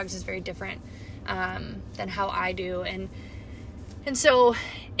with dogs is very different than how I do. And so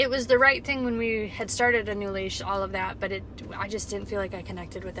it was the right thing when we had started a new leash, all of that, but I just didn't feel like I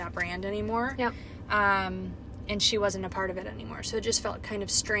connected with that brand anymore. Yep. And she wasn't a part of it anymore. So it just felt kind of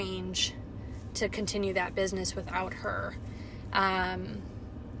strange to continue that business without her. And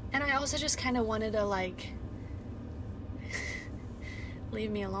I also just kind of wanted to, like, leave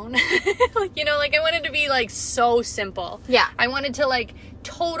me alone. Like, you know, like, I wanted to be, like, so simple. Yeah. I wanted to, like,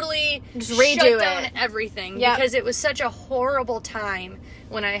 totally just redo shut down everything. Yep. Because it was such a horrible time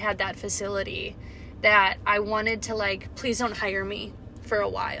when I had that facility that I wanted to, like, please don't hire me for a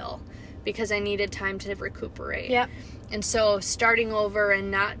while because I needed time to recuperate. Yep. And so starting over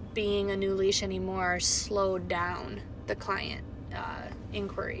and not being a new leash anymore slowed down the client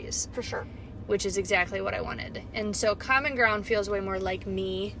inquiries. For sure. Which is exactly what I wanted. And so Common Ground feels way more like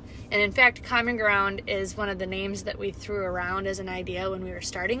me. And in fact, Common Ground is one of the names that we threw around as an idea when we were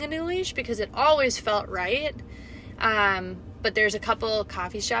starting a new leash because it always felt right. But there's a couple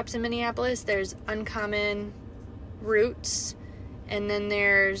coffee shops in Minneapolis. There's Uncommon Roots, and then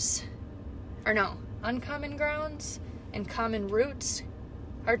Uncommon Grounds and Common Roots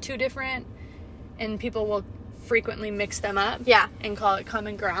are two different, and people will frequently mix them up and call it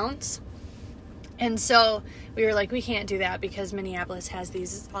Common Grounds. And so we were like, we can't do that because Minneapolis has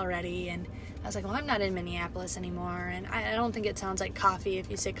these already. And I was like, well, I'm not in Minneapolis anymore, and I don't think it sounds like coffee if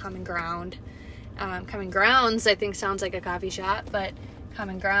you say Common Ground. Common Grounds, I think, sounds like a coffee shop, but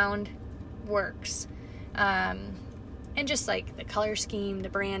Common Ground works. And just, like, the color scheme, the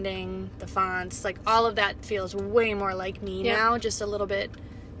branding, the fonts, like, all of that feels way more like me now, just a little bit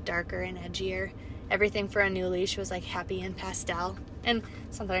darker and edgier. Everything for a new leash was, like, happy and pastel. And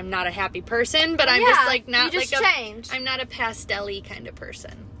it's not that I'm not a happy person, but I'm just, like, not like changed. I'm not a pastel-y kind of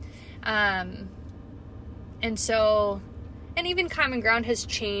person. And so, and even Common Ground has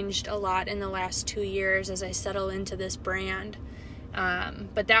changed a lot in the last 2 years as I settle into this brand.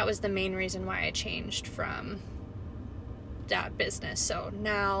 But that was the main reason why I changed from that business. So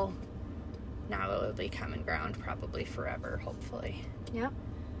now it will be Common Ground probably forever, hopefully. Yep.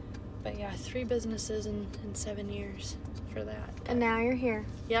 But yeah, 3 businesses in 7 years for that. And now you're here.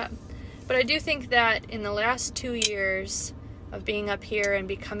 Yeah. But I do think that in the last 2 years of being up here and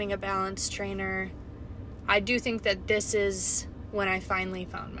becoming a balance trainer, I do think that this is when I finally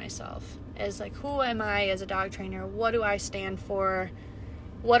found myself. as like, who am I as a dog trainer? What do I stand for?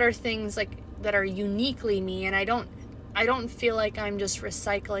 What are things like that are uniquely me? And I don't feel like I'm just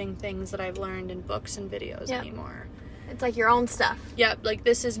recycling things that I've learned in books and videos anymore. It's like your own stuff. Yep, like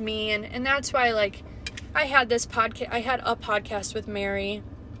this is me, and that's why like I had a podcast with Mary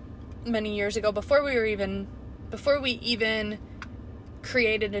many years ago before we even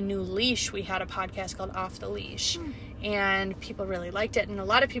created a new leash. We had a podcast called Off the Leash, and people really liked it, and a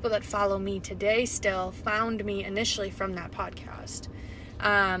lot of people that follow me today still found me initially from that podcast.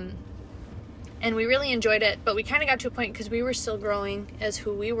 And we really enjoyed it, but we kind of got to a point because we were still growing as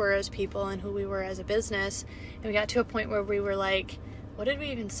who we were as people and who we were as a business, and we got to a point where we were like, what did we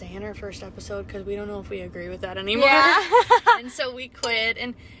even say in our first episode? Because we don't know if we agree with that anymore. Yeah. And so we quit,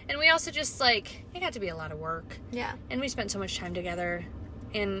 and we also just like, it got to be a lot of work. Yeah. And we spent so much time together,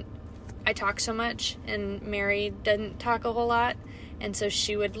 and I talk so much, and Mary didn't talk a whole lot, and so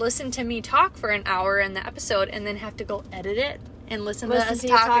she would listen to me talk for an hour in the episode and then have to go edit it and listen to us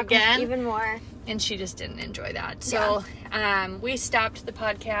talk again. Even more. And she just didn't enjoy that. So we stopped the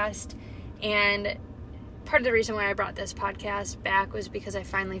podcast, and part of the reason why I brought this podcast back was because I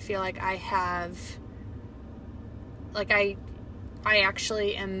finally feel like I have, like I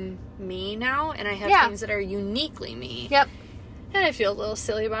actually am me now, and I have things that are uniquely me. Yep. And I feel a little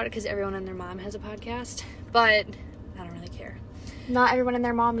silly about it because everyone and their mom has a podcast, but I don't really care. Not everyone and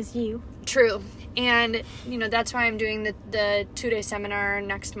their mom is you. True. And, you know, that's why I'm doing the 2-day seminar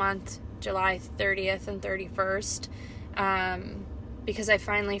next month, July 30th and 31st, because I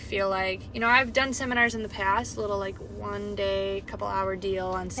finally feel like, you know, I've done seminars in the past, little like 1-day, couple-hour deal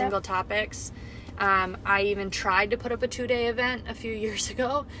on single topics. I even tried to put up a 2-day event a few years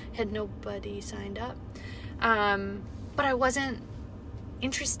ago, had nobody signed up, but I wasn't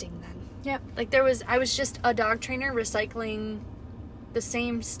interesting then. Yep. Like I was just a dog trainer recycling the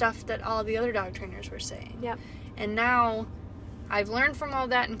same stuff that all the other dog trainers were saying. Yep. And now I've learned from all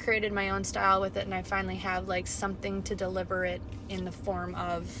that and created my own style with it, and I finally have like something to deliver it in the form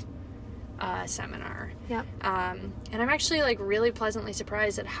of a seminar. Yep. And I'm actually like really pleasantly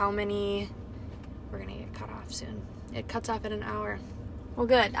surprised at how many. We're gonna get cut off soon. It cuts off at an hour. Well,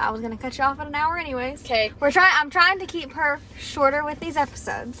 good. I was gonna cut you off at an hour anyways. Okay. I'm trying to keep her shorter with these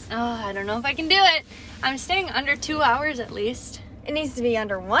episodes. Oh, I don't know if I can do it. I'm staying under 2 hours at least. It needs to be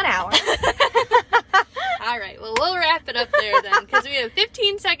under 1 hour. All right, well, we'll wrap it up there then, because we have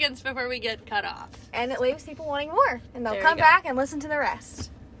 15 seconds before we get cut off. And it leaves people wanting more, and they'll There come you go. back and listen to the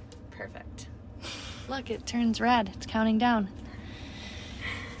rest. Perfect. Look, it turns red. It's counting down.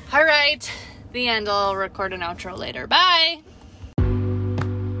 All right, the end. I'll record an outro later. Bye.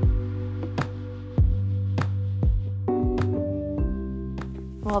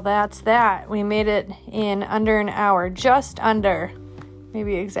 Well, that's that. We made it in under an hour, just under,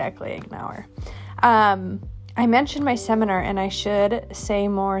 maybe exactly an hour. I mentioned my seminar, and I should say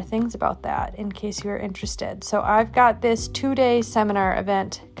more things about that in case you're interested. So I've got this 2-day seminar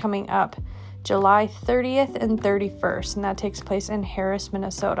event coming up July 30th and 31st, and that takes place in Harris,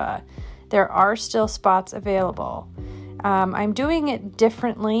 Minnesota. There are still spots available. I'm doing it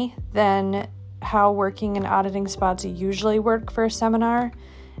differently than how working and auditing spots usually work for a seminar.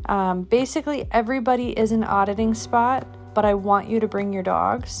 Basically, everybody is an auditing spot, but I want you to bring your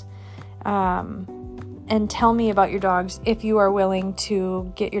dogs and tell me about your dogs if you are willing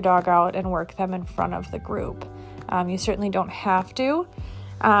to get your dog out and work them in front of the group. You certainly don't have to,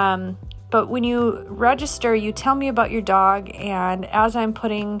 but when you register, you tell me about your dog, and as I'm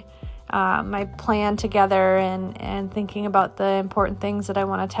putting my plan together and thinking about the important things that I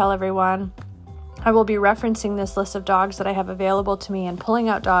want to tell everyone, I will be referencing this list of dogs that I have available to me and pulling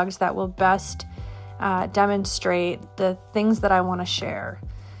out dogs that will best demonstrate the things that I want to share.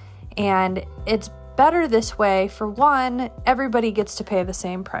 And it's better this way. For one, everybody gets to pay the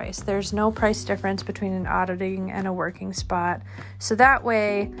same price. There's no price difference between an auditing and a working spot. So that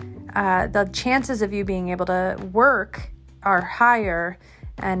way, the chances of you being able to work are higher,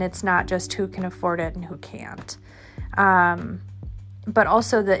 and it's not just who can afford it and who can't. But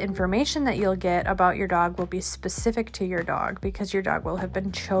also the information that you'll get about your dog will be specific to your dog because your dog will have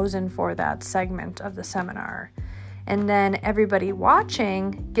been chosen for that segment of the seminar. And then everybody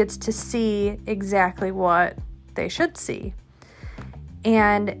watching gets to see exactly what they should see.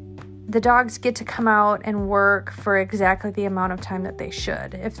 And the dogs get to come out and work for exactly the amount of time that they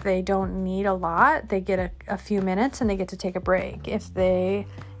should. If they don't need a lot, they get a few minutes and they get to take a break. If they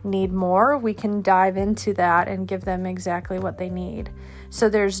need more, we can dive into that and give them exactly what they need. So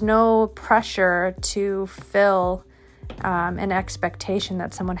there's no pressure to fill an expectation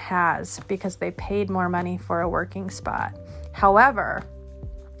that someone has because they paid more money for a working spot. However,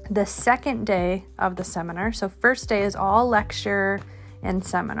 The second day of the seminar, so first day is all lecture and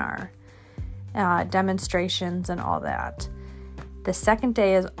seminar, demonstrations and all that. The second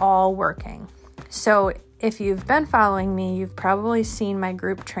day is all working. So if you've been following me, you've probably seen my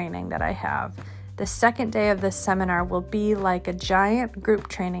group training that I have. The second day of this seminar will be like a giant group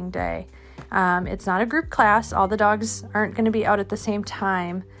training day. It's not a group class. All the dogs aren't going to be out at the same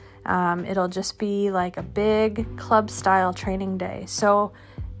time. It'll just be like a big club-style training day. So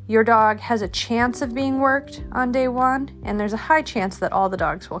your dog has a chance of being worked on day one, and there's a high chance that all the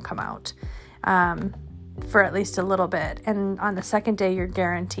dogs will come out for at least a little bit. And on the second day, you're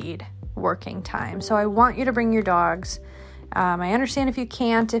guaranteed working time. So I want you to bring your dogs. I understand if you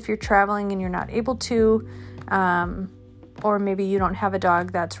can't, if you're traveling and you're not able to, or maybe you don't have a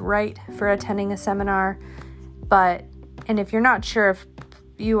dog that's right for attending a seminar. And if you're not sure, if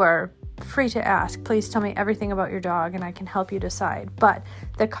you are free to ask, please tell me everything about your dog and I can help you decide. But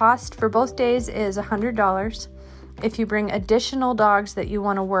the cost for both days is $100. If you bring additional dogs that you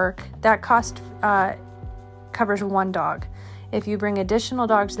want to work, that cost covers one dog. If you bring additional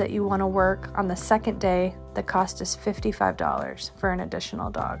dogs that you want to work on the second day, the cost is $55 for an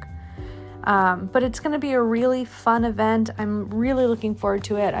additional dog. But it's going to be a really fun event. I'm really looking forward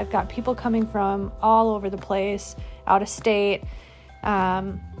to it. I've got people coming from all over the place, out of state,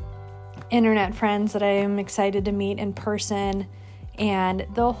 internet friends that I am excited to meet in person. And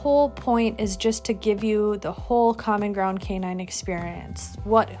the whole point is just to give you the whole Common Ground Canine experience,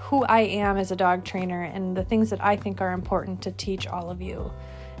 who I am as a dog trainer and the things that I think are important to teach all of you.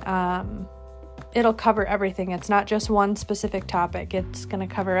 It'll cover everything. It's not just one specific topic. It's going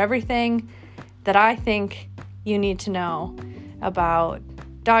to cover everything that I think you need to know about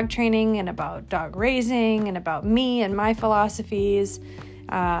dog training and about dog raising and about me and my philosophies.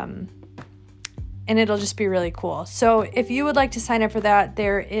 And it'll just be really cool. So if you would like to sign up for that,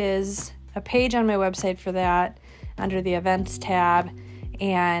 there is a page on my website for that under the events tab.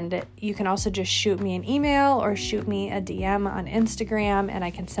 And you can also just shoot me an email or shoot me a DM on Instagram, and I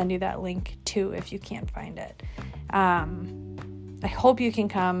can send you that link too if you can't find it. I hope you can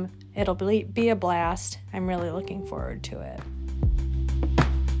come. It'll be a blast. I'm really looking forward to it.